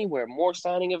literally anywhere. More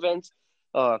signing events,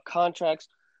 contracts,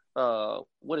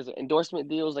 endorsement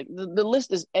deals. Like, the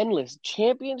list is endless.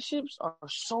 Championships are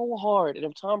so hard. And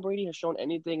if Tom Brady has shown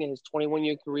anything in his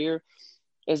 21-year career,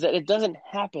 is that it doesn't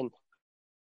happen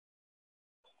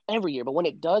every year. But when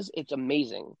it does, it's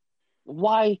amazing.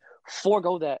 Why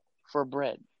forego that for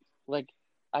bread? Like,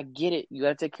 I get it. You got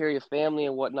to take care of your family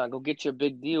and whatnot. Go get your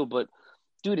big deal. But,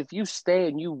 dude, if you stay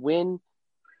and you win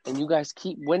and you guys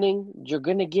keep winning, you're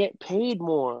going to get paid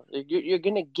more. You're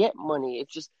going to get money.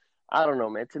 It's just, I don't know,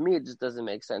 man. To me, it just doesn't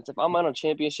make sense. If I'm on a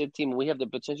championship team and we have the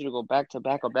potential to go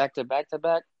back-to-back or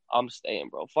back-to-back, I'm staying,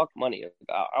 bro. Fuck money.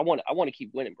 I want to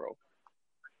keep winning, bro.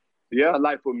 Yeah,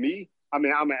 like for me, I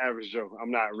mean, I'm an average Joe.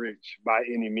 I'm not rich by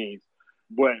any means.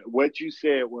 But what you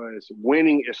said was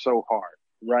winning is so hard,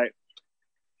 right?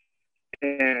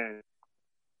 And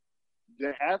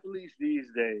the athletes these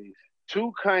days,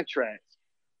 2 contracts,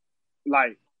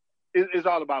 like, it's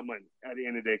all about money at the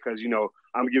end of the day, because, you know,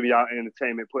 I'm giving y'all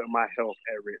entertainment, putting my health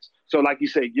at risk. So, like you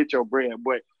say, get your bread.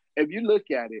 But if you look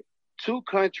at it, 2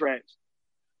 contracts,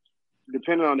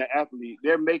 depending on the athlete,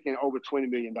 they're making over $20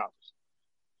 million.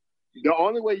 The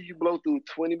only way you blow through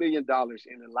 $20 million in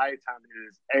a lifetime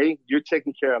is, A, you're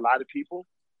taking care of a lot of people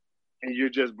and you're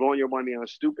just blowing your money on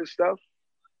stupid stuff.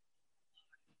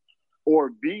 Or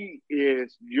B,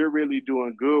 is you're really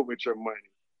doing good with your money.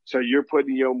 So you're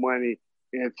putting your money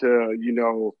into, you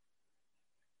know,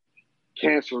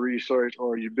 cancer research,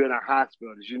 or you've been in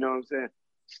hospitals, you know what I'm saying?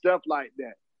 Stuff like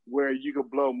that, where you can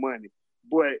blow money.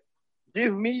 But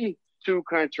give me 2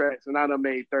 contracts and I done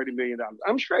made $30 million.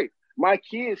 I'm straight. My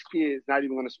kids not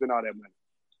even going to spend all that money,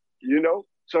 you know?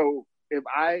 So if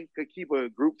I could keep a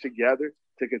group together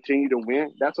to continue to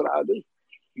win, that's what I'll do.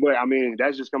 But, I mean,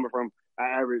 that's just coming from an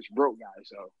average broke guy,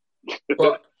 so.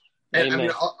 Well, and I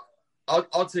mean,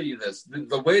 I'll tell you this.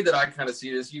 The way that I kind of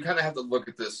see this, you kind of have to look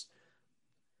at this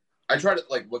I try to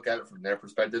like look at it from their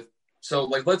perspective. So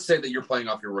like, let's say that you're playing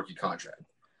off your rookie contract.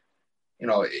 You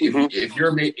know, if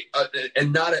you're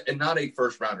and not a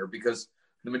first rounder, because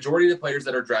the majority of the players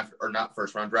that are drafted are not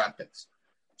first round draft picks.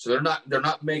 So they're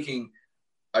not making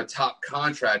a top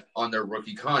contract on their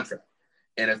rookie contract.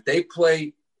 And if they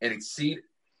play and exceed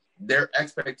their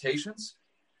expectations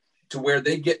to where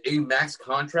they get a max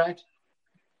contract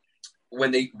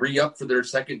when they re-up for their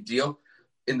second deal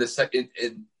in their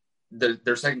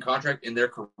second contract in their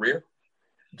career,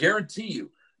 guarantee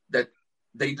you that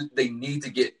they need to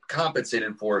get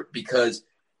compensated for it, because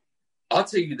I'll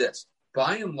tell you this,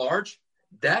 by and large,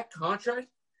 that contract,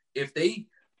 if they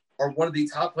are one of the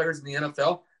top players in the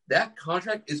NFL, that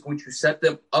contract is going to set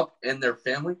them up and their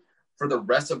family for the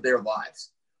rest of their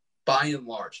lives, by and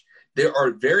large. There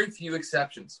are very few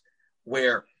exceptions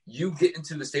where you get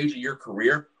into the stage of your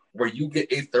career where you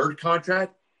get a third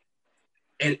contract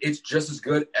and it's just as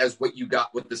good as what you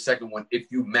got with the second one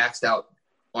if you maxed out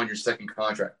on your second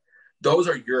contract. Those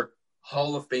are your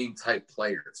Hall of Fame type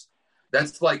players.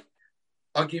 That's like,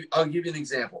 I'll give you an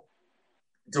example.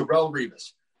 Darrelle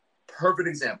Revis, perfect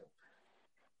example.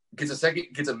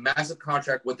 Gets a massive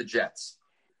contract with the Jets.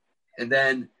 And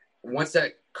then once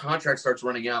that contract starts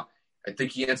running out, I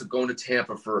think he ends up going to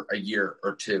Tampa for a year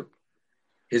or two.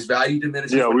 His value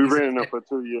diminishes. Yeah, we ran him for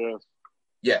 2 years.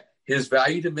 Yeah, his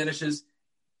value diminishes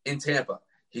in Tampa.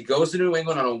 He goes to New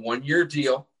England on a 1-year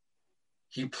deal.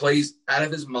 He plays out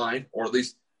of his mind, or at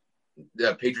least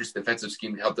the Patriots' defensive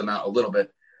scheme helped him out a little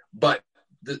bit. But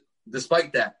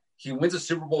despite that, he wins a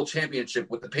Super Bowl championship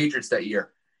with the Patriots that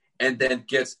year, and then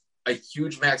gets a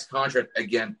huge max contract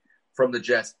again from the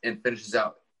Jets and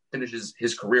finishes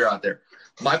his career out there.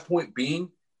 My point being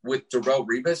with Darrelle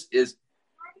Revis is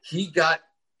he got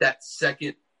that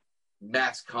second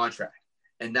max contract,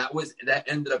 and that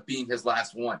ended up being his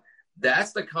last one.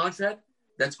 That's the contract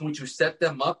that's going to set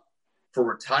them up for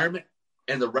retirement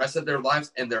and the rest of their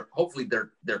lives, and hopefully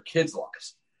their kids'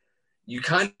 lives. You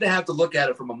kind of have to look at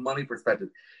it from a money perspective.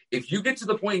 If you get to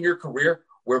the point in your career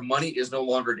where money is no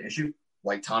longer an issue,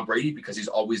 like Tom Brady, because he's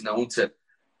always known to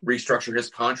restructure his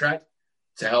contract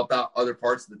to help out other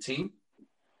parts of the team,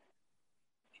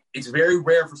 it's very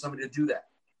rare for somebody to do that.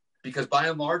 Because by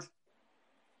and large,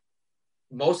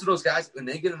 most of those guys, when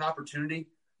they get an opportunity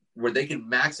where they can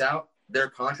max out their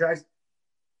contracts,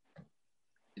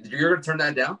 you're going to turn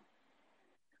that down.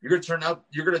 You're going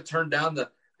to turn down the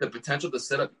potential to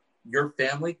set up your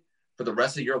family for the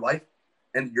rest of your life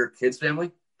and your kids'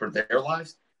 family for their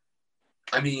lives.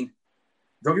 I mean,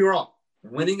 don't get me wrong.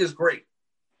 Winning is great.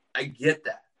 I get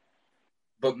that.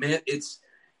 But man, it's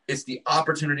the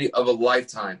opportunity of a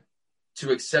lifetime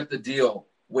to accept the deal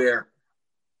where,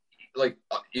 like,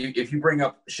 if you bring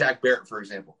up Shaq Barrett, for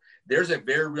example, there's a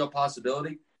very real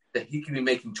possibility that he can be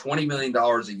making $20 million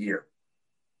a year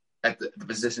at the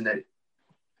position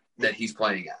that he's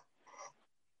playing at,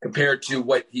 compared to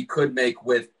what he could make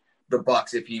with the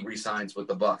Bucs if he re-signs with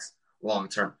the Bucs long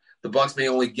term. The Bucs may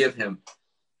only give him,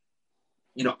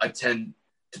 a $10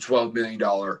 to $12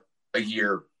 million a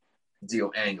year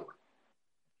deal annually.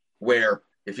 Where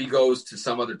if he goes to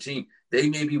some other team, they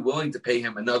may be willing to pay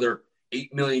him another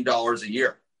 $8 million a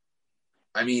year.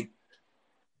 I mean,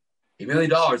 $8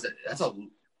 million, that's a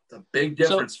big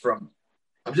difference from,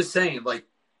 I'm just saying, like,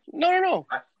 No.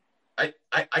 I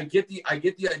get the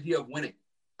idea of winning.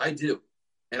 I do.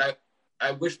 And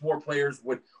I wish more players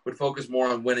would focus more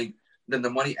on winning than the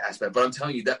money aspect. But I'm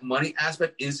telling you, that money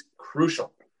aspect is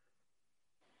crucial.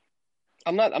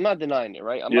 I'm not denying it,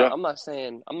 right? I'm not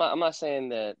saying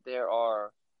that there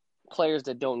are players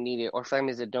that don't need it or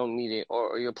families that don't need it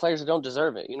or your players that don't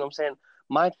deserve it. You know what I'm saying?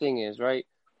 My thing is, right,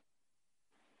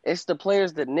 it's the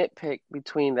players that nitpick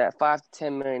between that $5 to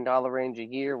 $10 million range a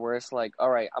year where it's like, all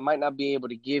right, I might not be able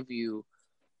to give you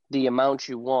the amount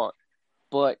you want,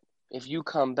 but if you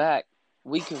come back,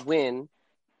 we can win.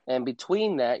 And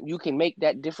between that, you can make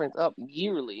that difference up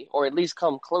yearly, or at least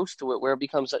come close to it, where it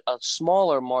becomes a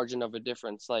smaller margin of a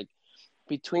difference, like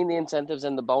between the incentives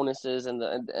and the bonuses and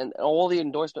all the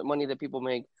endorsement money that people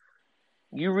make.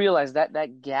 You realize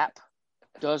that gap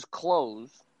does close,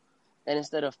 and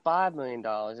instead of $5 million,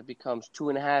 it becomes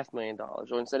 $2.5 million,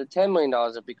 or instead of $10 million,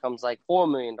 it becomes like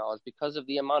 $4 million because of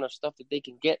the amount of stuff that they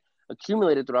can get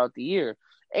accumulated throughout the year.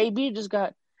 AB just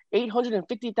got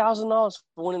 $850,000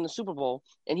 for winning the Super Bowl,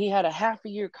 and he had a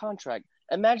half-a-year contract.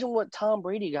 Imagine what Tom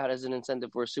Brady got as an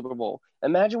incentive for a Super Bowl.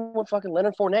 Imagine what fucking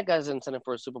Leonard Fournette got as an incentive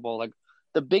for a Super Bowl. Like,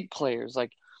 the big players.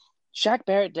 Like, Shaq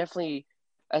Barrett definitely,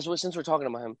 since we're talking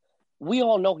about him, we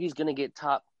all know he's going to get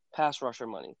top pass rusher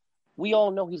money. We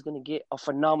all know he's going to get a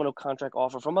phenomenal contract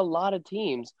offer from a lot of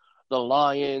teams the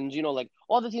Lions, like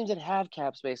all the teams that have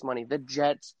cap space money, the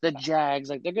Jets, the Jags,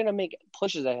 like they're going to make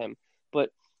pushes at him.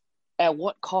 But at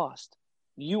what cost?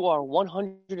 You are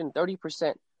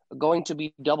 130% going to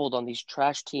be doubled on these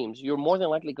trash teams. You're more than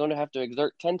likely going to have to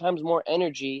exert 10 times more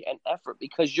energy and effort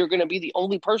because you're going to be the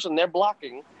only person they're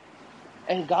blocking.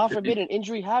 And God forbid an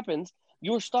injury happens,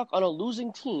 you're stuck on a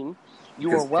losing team.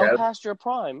 You are well past your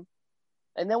prime.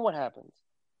 And then what happens?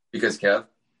 Because, Kev,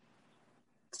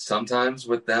 sometimes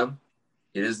with them,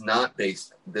 it is not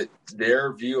based that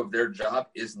their view of their job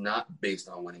is not based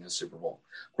on winning a Super Bowl.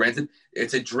 Granted,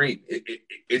 it's a dream.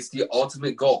 It's the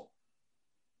ultimate goal.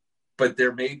 But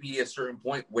there may be a certain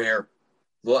point where,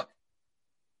 look,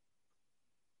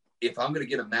 if I'm going to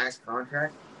get a max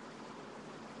contract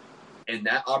and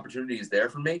that opportunity is there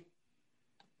for me,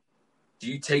 do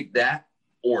you take that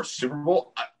or Super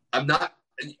Bowl? I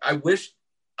wish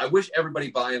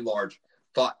everybody by and large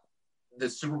thought the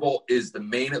Super Bowl is the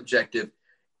main objective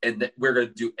and that we're going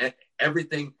to do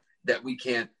everything that we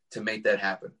can to make that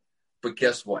happen. But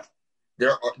guess what?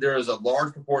 There is a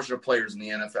large proportion of players in the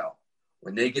NFL.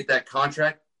 When they get that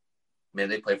contract, man,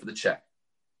 they play for the check.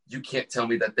 You can't tell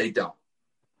me that they don't.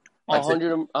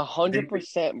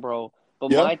 100%, bro.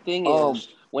 But my thing is,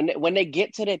 when they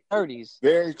get to their 30s,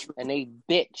 very true, and they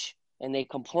bitch and they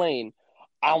complain,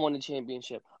 I want a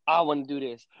championship. I want to do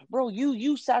this. Bro,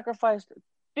 you sacrificed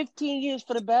 15 years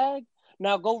for the bag.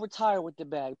 Now go retire with the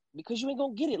bag because you ain't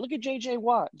going to get it. Look at J.J.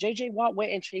 Watt. J.J. Watt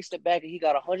went and chased the bag, and he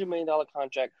got a $100 million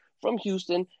contract from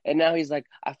Houston, and now he's like,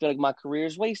 I feel like my career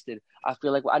is wasted. I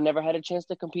feel like I never had a chance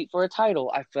to compete for a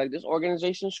title. I feel like this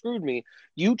organization screwed me.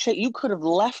 You could have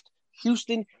left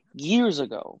Houston years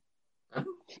ago,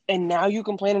 and now you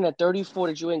complaining at 34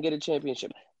 that you didn't get a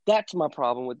championship. That's my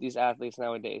problem with these athletes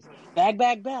nowadays.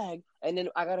 Bag, and then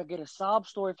I got to get a sob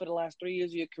story for the last 3 years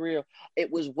of your career.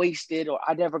 It was wasted, or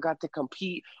I never got to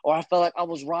compete, or I felt like I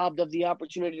was robbed of the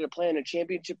opportunity to play in a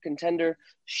championship contender.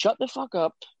 Shut the fuck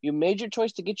up. You made your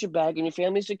choice to get your bag, and your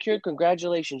family's secured.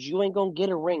 Congratulations. You ain't going to get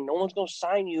a ring. No one's going to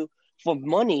sign you for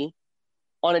money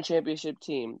on a championship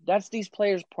team. That's these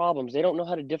players' problems. They don't know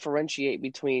how to differentiate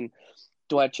between,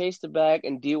 do I chase the bag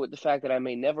and deal with the fact that I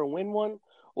may never win one,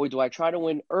 or do I try to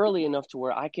win early enough to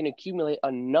where I can accumulate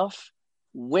enough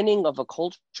winning of a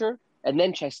culture and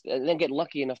then get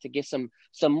lucky enough to get some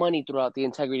money throughout the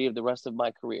integrity of the rest of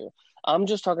my career? I'm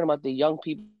just talking about the young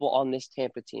people on this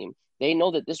Tampa team. They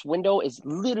know that this window is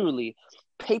literally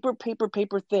paper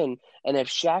thin. And if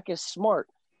Shaq is smart,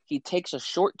 he takes a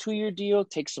short 2-year deal,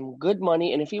 takes some good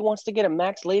money, and if he wants to get a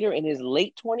max later in his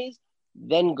late 20s,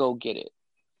 then go get it.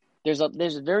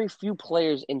 There's very few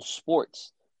players in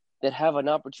sports that have an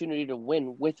opportunity to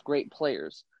win with great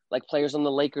players, like players on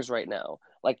the Lakers right now,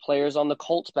 like players on the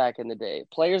Colts back in the day,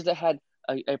 players that had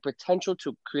a potential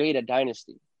to create a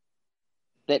dynasty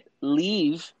that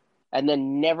leave and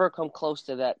then never come close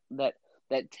to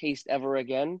that taste ever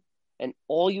again. And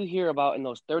all you hear about in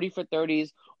those 30 for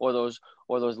 30s or those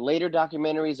later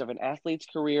documentaries of an athlete's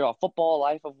career, a football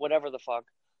life of whatever the fuck,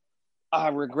 I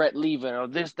regret leaving, or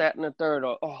this, that, and the third,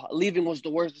 or leaving was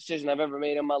the worst decision I've ever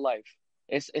made in my life.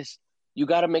 It's you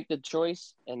got to make the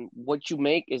choice, and what you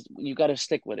make is you got to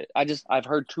stick with it. I've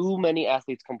heard too many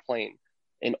athletes complain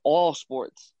in all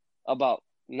sports about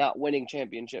not winning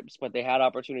championships, but they had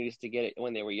opportunities to get it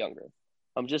when they were younger.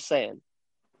 I'm just saying.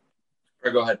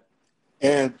 Go ahead.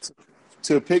 And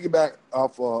to piggyback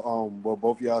off what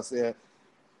both of y'all said,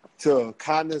 to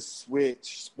kind of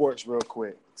switch sports real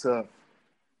quick, to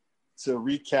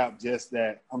recap just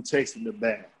that, I'm chasing the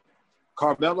bag.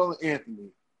 Carmelo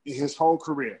Anthony, in his whole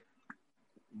career,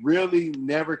 really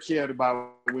never cared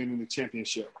about winning the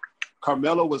championship.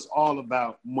 Carmelo was all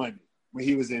about money. When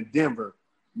he was in Denver,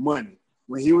 money.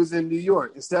 When he was in New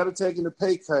York, instead of taking a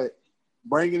pay cut,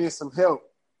 bringing in some help,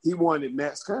 he wanted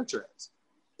max contracts.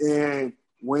 And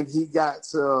when he got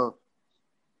to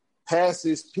past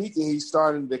his peak and he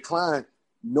started to decline,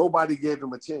 nobody gave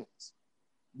him a chance.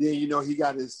 Then, he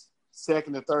got his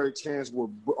second or third chance with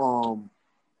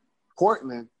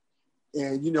Portland,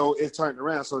 and, it turned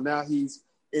around. So now he's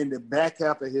in the back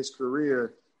half of his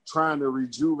career trying to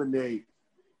rejuvenate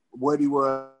what he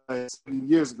was 7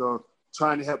 years ago,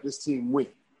 trying to help this team win.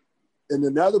 And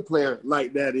another player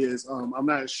like that is, I'm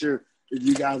not sure if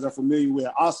you guys are familiar with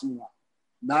Asamoah,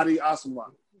 Nadi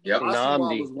Asamoah. Yep.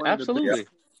 Absolutely.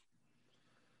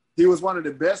 He was one of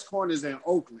the best corners in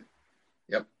Oakland.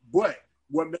 Yep. But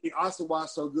what made Asamoah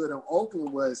so good in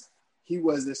Oakland was he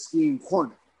was a scheme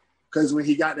corner. Because when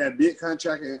he got that big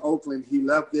contract in Oakland, he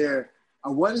left there.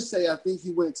 I think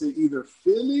he went to either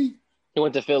Philly. He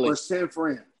went to Philly. Or San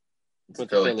Fran. Went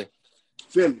to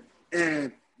Philly.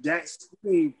 And that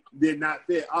scheme did not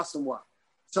fit Asamoah.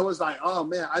 So it's like, oh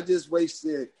man, I just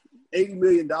wasted $80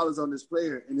 million on this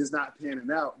player and it's not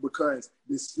panning out because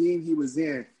the scheme he was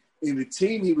in and the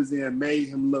team he was in made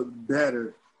him look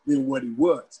better than what he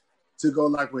was. To go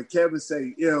like what Kevin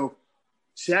said, if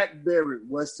Shaq Barrett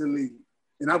was to leave,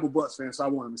 and I'm a Bucks fan, so I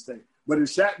want him to stay. But if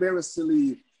Shaq Barrett's to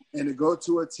leave and to go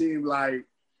to a team like,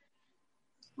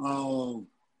 I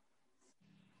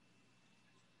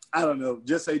don't know,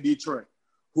 just say Detroit,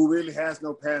 who really has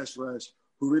no pass rush,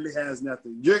 who really has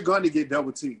nothing, you're going to get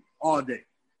double teamed all day.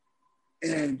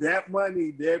 And that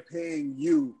money they're paying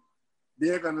you,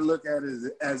 they're going to look at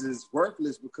it as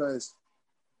worthless because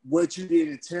what you did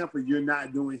in Tampa, you're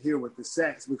not doing here with the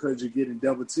sacks because you're getting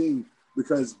double teamed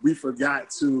because we forgot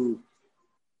to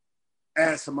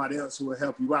add somebody else who will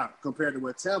help you out. Compared to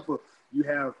what Tampa, you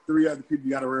have 3 other people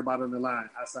you got to worry about on the line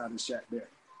outside of Shaq Barrett.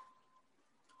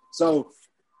 So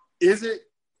is it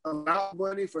about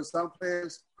money for some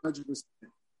players? 100%.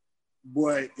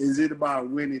 But is it about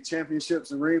winning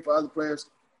championships and ring for other players?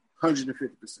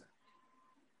 150%.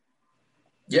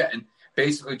 Yeah, and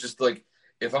basically just like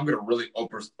if I'm going to really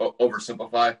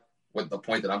oversimplify what the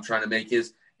point that I'm trying to make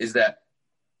is that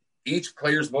each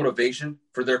player's motivation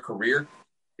for their career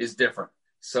is different.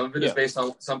 Some of it is based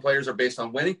on – some players are based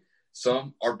on winning.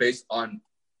 Some are based on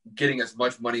getting as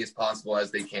much money as possible as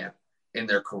they can in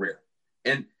their career.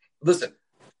 And listen,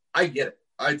 I get it.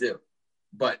 I do.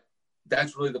 But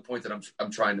that's really the point that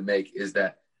I'm trying to make is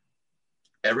that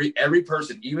every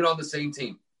person, even on the same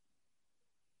team,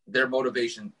 their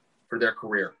motivation for their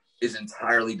career is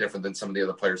entirely different than some of the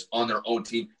other players on their own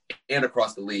team and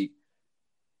across the league.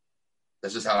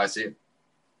 That's just how I see it.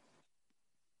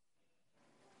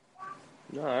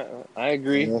 No, I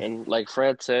agree. Yeah. And like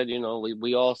Fred said,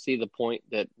 we all see the point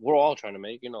that we're all trying to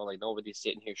make, like nobody's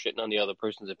sitting here shitting on the other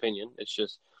person's opinion. It's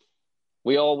just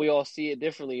we all see it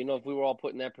differently. If we were all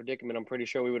put in that predicament, I'm pretty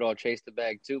sure we would all chase the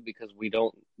bag too because we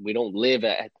don't live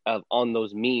on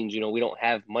those means. We don't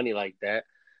have money like that.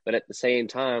 But at the same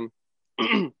time,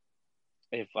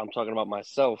 if I'm talking about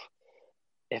myself,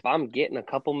 if I'm getting a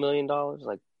couple $1 million,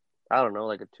 like, I don't know,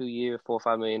 like a 2-year, $4 or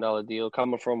 $5 million deal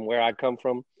coming from where I come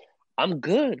from, I'm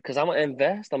good because I'm going to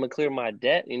invest. I'm going to clear my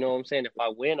debt. You know what I'm saying? If I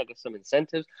win, I get some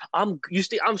incentives. I'm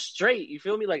straight. You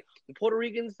feel me? Like the Puerto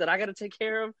Ricans that I got to take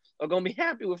care of are going to be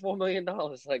happy with $4 million.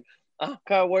 Like I'm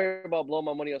kind of worried about blowing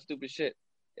my money on stupid shit.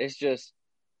 It's just,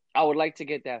 I would like to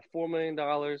get that $4 million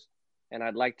and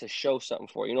I'd like to show something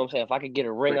for it. You know what I'm saying? If I could get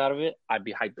a ring out of it, I'd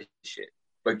be hyped as shit.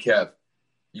 But Kev,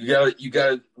 you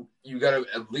gotta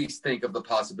at least think of the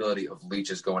possibility of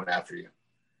leeches going after you.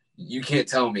 You can't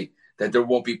tell me that there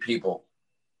won't be people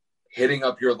hitting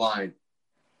up your line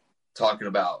talking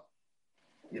about,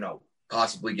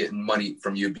 possibly getting money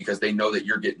from you because they know that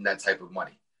you're getting that type of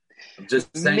money. I'm just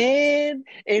saying. Man,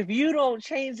 if you don't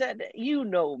change that, you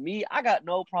know me. I got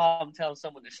no problem telling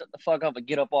someone to shut the fuck up and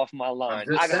get up off my line.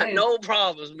 I got no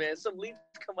problems, man. Some leads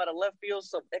come out of left field,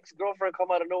 some ex-girlfriend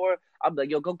come out of nowhere. I'm like,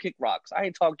 yo, go kick rocks. I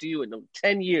ain't talked to you in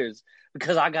 10 years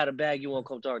because I got a bag. You won't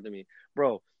come talk to me.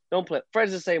 Bro, don't play.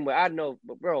 Fred's the same way. I know,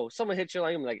 but bro, someone hits your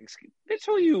line, I'm like, bitch,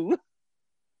 who you?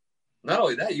 Not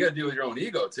only that, you got to deal with your own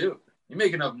ego too. You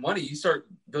make enough money, you start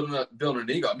building an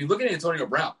ego. I mean, look at Antonio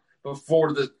Brown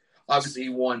before obviously he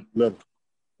won with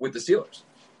the Steelers.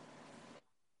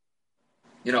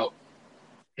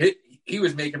 He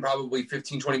was making probably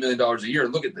 $15, $20 million a year.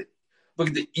 Look at the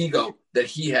ego that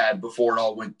he had before it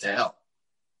all went to hell.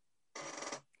 I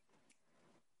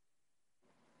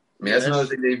mean, that's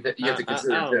another thing that you have to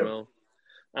consider too.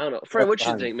 I don't know. Fred, what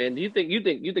you think, man? Do you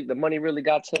think the money really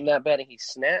got to him that bad and he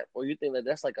snapped? Or you think that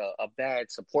that's like a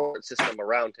bad support system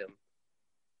around him?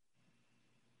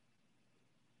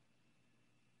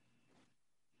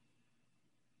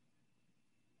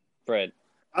 Fred.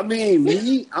 I mean,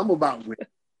 me, I'm about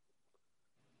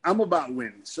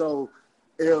winning. So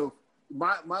if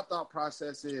my thought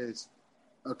process is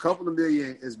a couple of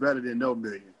million is better than no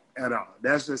million at all.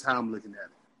 That's just how I'm looking at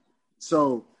it.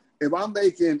 So if I'm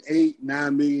making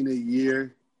 $8-9 million a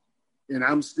year and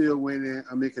I'm still winning,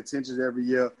 I'm in contention every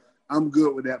year, I'm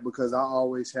good with that because I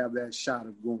always have that shot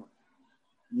of going.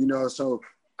 So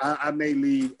I may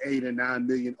leave $8 or $9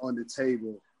 million on the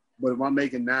table, but if I'm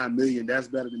making $9 million, that's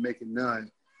better than making none,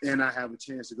 and I have a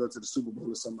chance to go to the Super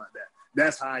Bowl or something like that.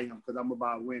 That's how I am because I'm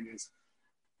about winnings.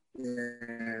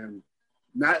 And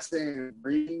not saying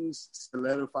rings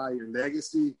solidify your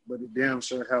legacy, but it damn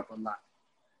sure help a lot.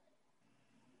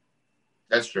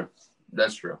 That's true. Man.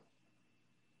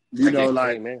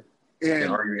 Can't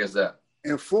argue against that.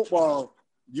 In football,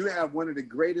 you have one of the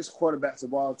greatest quarterbacks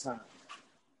of all time,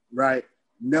 right?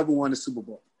 Never won a Super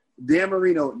Bowl. Dan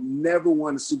Marino never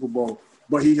won a Super Bowl,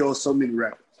 but he holds so many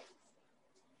records.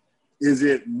 Is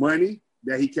it money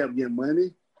that he kept getting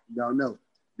money? Don't know.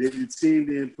 Did the team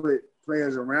then put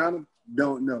players around him?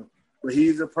 Don't know. But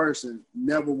he's a person,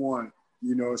 never won,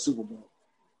 a Super Bowl.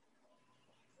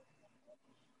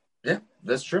 Yeah,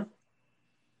 that's true.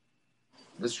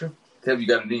 That's true. Kev, you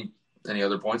got any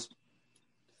other points?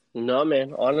 No,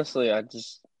 man. Honestly,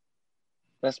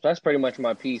 that's pretty much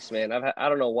my piece, man. I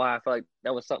don't know why I feel like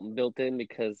that was something built in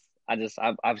because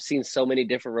I've seen so many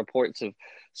different reports of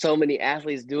so many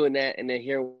athletes doing that, and then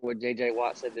hearing what J.J.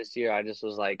 Watt said this year, I just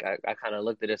was like, I kind of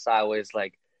looked at it sideways,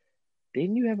 like,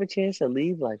 didn't you have a chance to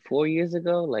leave like 4 years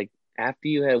ago? Like after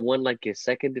you had won like your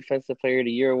second Defensive Player of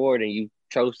the Year award, and you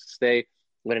chose to stay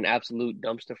with an absolute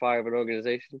dumpster fire of an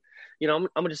organization. I'm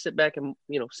gonna just sit back and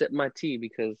sip my tea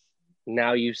because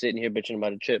now you sitting here bitching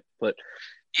about a chip, but.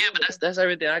 Yeah, but that's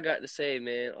everything I got to say,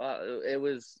 man. It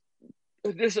was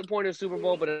a disappointing Super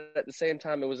Bowl, but at the same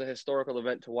time, it was a historical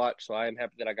event to watch. So I am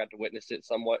happy that I got to witness it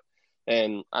somewhat.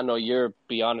 And I know you're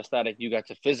beyond ecstatic you got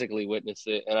to physically witness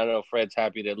it. And I know Fred's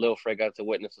happy that Lil Fred got to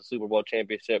witness the Super Bowl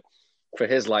championship for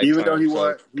his lifetime. Even though he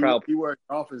wore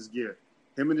Dolphins gear.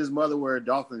 Him and his mother wear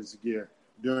Dolphins gear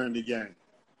during the game.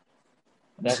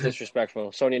 That's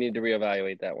disrespectful. Sonya need to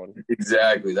reevaluate that one.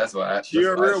 Exactly. That's why. She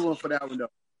a real one for that one, though.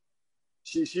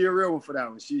 She a real one for that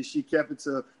one. She kept it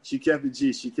to She kept it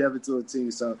to a team.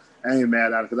 So I ain't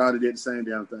mad at it because I already did the same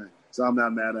damn thing. So I'm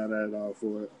not mad at her at all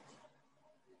for it.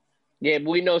 Yeah, but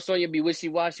we know Sonya be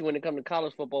wishy-washy when it comes to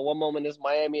college football. One moment it's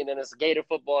Miami and then it's Gator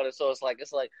football, and so it's like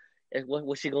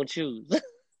what's she gonna choose?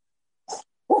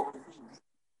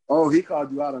 Oh, he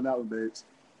called you out on that one, bitch.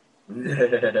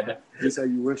 He said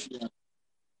you wish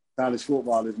college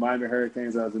football is Miami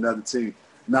Hurricanes as another team.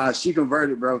 Nah, she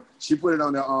converted, bro. She put it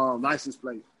on the license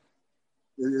plate.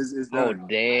 It's oh,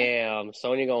 damn.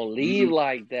 Sonya gonna leave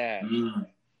like that. Mm-hmm.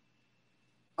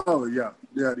 Oh, yeah.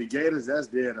 Yeah, the Gators, that's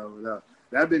dead over there.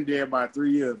 That been dead by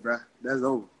 3 years, bro. That's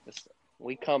over.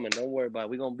 We coming. Don't worry about it.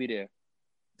 We gonna be there.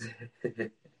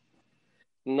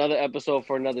 Another episode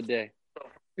for another day.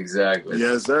 Exactly.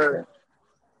 Yes, sir.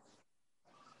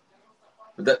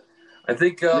 But I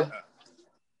think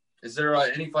is there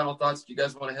any final thoughts you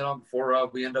guys want to hit on before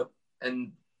we end up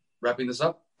wrapping this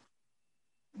up?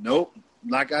 Nope.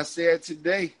 Like I said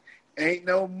today, ain't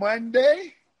no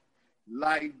Monday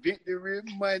like Victory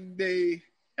Monday.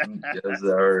 Yes,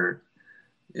 sir.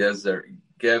 Yes, sir.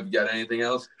 Kev, you got anything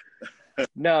else?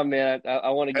 No, man. I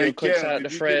want to give a quick shout out to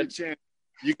Fred.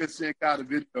 You can send out a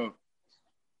video.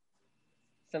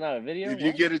 Send out a video? If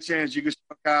you get a chance, you can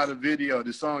send out a video,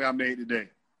 the song I made today.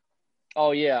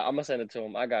 Oh, yeah. I'm going to send it to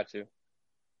him. I got you.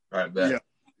 All right, bet. Yeah,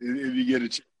 if you get a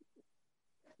chance.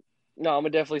 No, I'm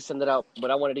going to definitely send it out.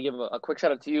 But I wanted to give a quick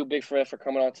shout out to you, Big Fred, for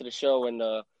coming on to the show and,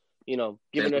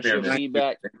 giving us your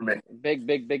feedback.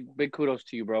 Big kudos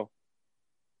to you, bro.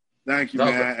 Thank you,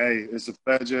 man. Hey, it's a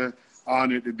pleasure.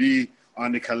 Honored to be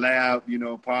on the collab,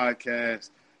 podcast.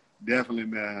 Definitely,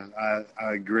 man.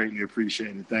 I greatly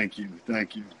appreciate it. Thank you.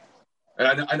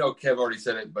 And I know Kev already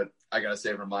said it, but I got to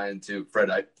say it from my end too. Fred,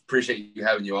 I appreciate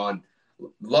having you on.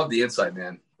 Love the insight,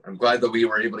 man. I'm glad that we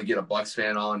were able to get a Bucs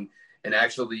fan on and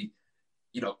actually,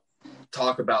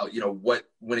 talk about, what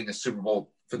winning a Super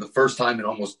Bowl for the first time in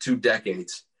almost 2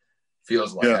 decades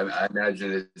feels like. Yeah. I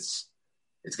imagine it's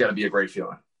got to be a great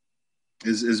feeling.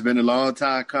 It's been a long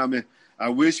time coming. I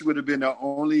wish it would have been the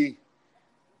only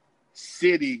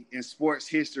city in sports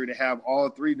history to have all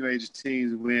 3 major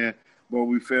teams win, but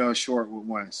we fell short with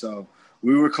one. So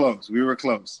we were close.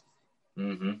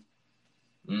 Mm-hmm.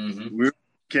 Mm-hmm.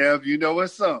 Kev, you know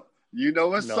what's up.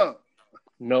 Up.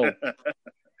 No.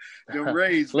 The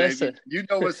Rays, baby. You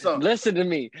know what's up. Listen to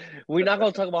me. We're not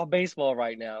going to talk about baseball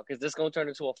right now because this is going to turn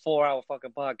into a 4-hour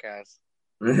fucking podcast.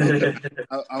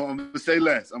 I'm going to say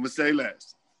less.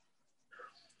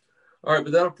 All right,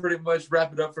 but that'll pretty much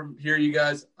wrap it up from here, you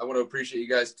guys. I want to appreciate you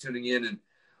guys tuning in and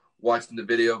watching the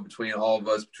video between all of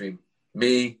us, between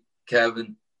me,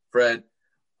 Kevin, Fred.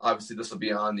 Obviously, this will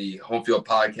be on the Home Field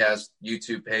Podcast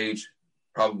YouTube page,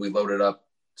 probably loaded up.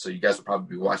 So you guys will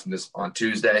probably be watching this on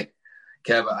Tuesday.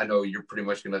 Kev, I know you're pretty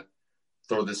much going to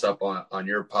throw this up on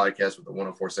your podcast with the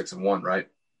 104.6 and 1, right?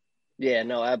 Yeah,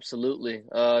 no, absolutely.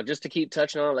 Just to keep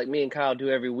touching on, like me and Kyle do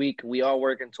every week, we are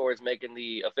working towards making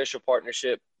the official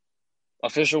partnership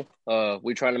official.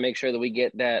 We're trying to make sure that we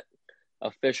get that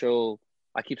official.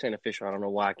 I keep saying official. I don't know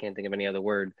why. I can't think of any other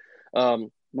word.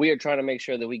 We are trying to make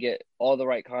sure that we get all the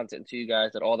right content to you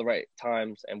guys at all the right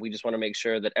times. And we just want to make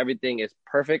sure that everything is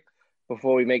perfect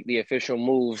before we make the official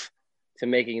move to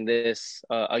making this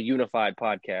a unified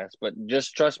podcast. But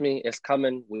just trust me, it's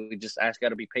coming. We just ask you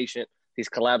to be patient. These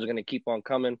collabs are going to keep on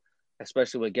coming.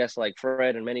 especially with guests like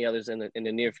Fred and many others in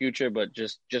the near future. But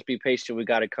just be patient. We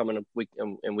got it coming up,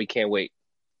 and we can't wait.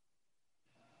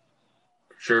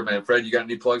 Sure, man. Fred, you got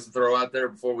any plugs to throw out there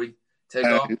before we take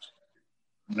off?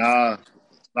 Nah,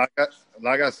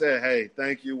 like I said, hey,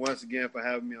 thank you once again for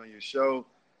having me on your show.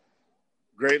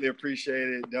 Greatly appreciate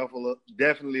it.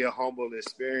 Definitely a humble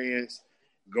experience.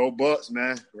 Go Bucks,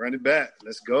 man. Run it back.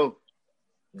 Let's go.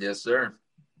 Yes, sir.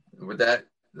 And with that,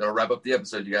 that'll wrap up the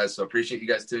episode, you guys. So appreciate you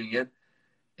guys tuning in.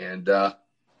 And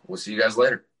we'll see you guys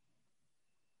later.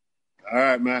 All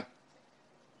right, man.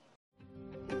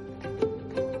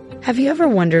 Have you ever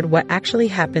wondered what actually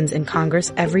happens in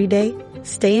Congress every day?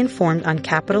 Stay informed on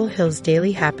Capitol Hill's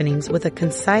daily happenings with a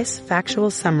concise, factual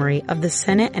summary of the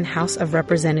Senate and House of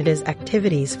Representatives'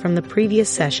 activities from the previous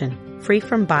session, free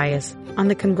from bias, on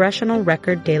the Congressional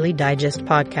Record Daily Digest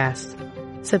podcast.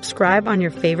 Subscribe on your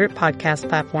favorite podcast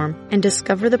platform and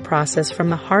discover the process from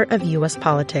the heart of U.S.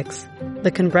 politics.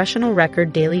 The Congressional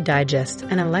Record Daily Digest,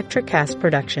 an Electricast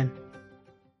production.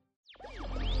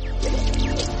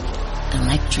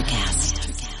 Electricast.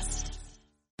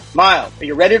 Miles, are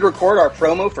you ready to record our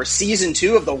promo for Season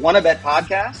 2 of the Wanna Bet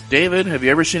podcast? David, have you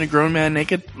ever seen a grown man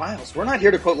naked? Miles, we're not here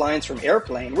to quote lines from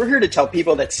Airplane. We're here to tell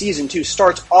people that Season 2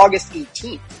 starts August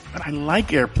 18th. But I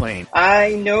like Airplane.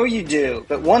 I know you do,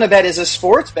 but Wanna Bet is a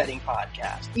sports betting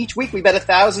podcast. Each week we bet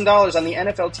 $1,000 on the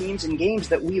NFL teams and games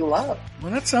that we love.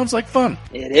 Well, that sounds like fun.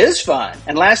 It is fun.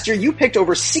 And last year you picked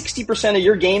over 60% of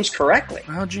your games correctly.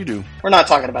 How'd you do? We're not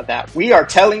talking about that. We are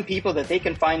telling people that they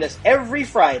can find us every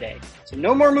Friday. So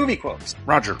no more movie quotes.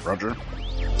 Roger.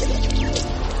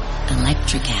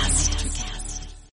 Electricast.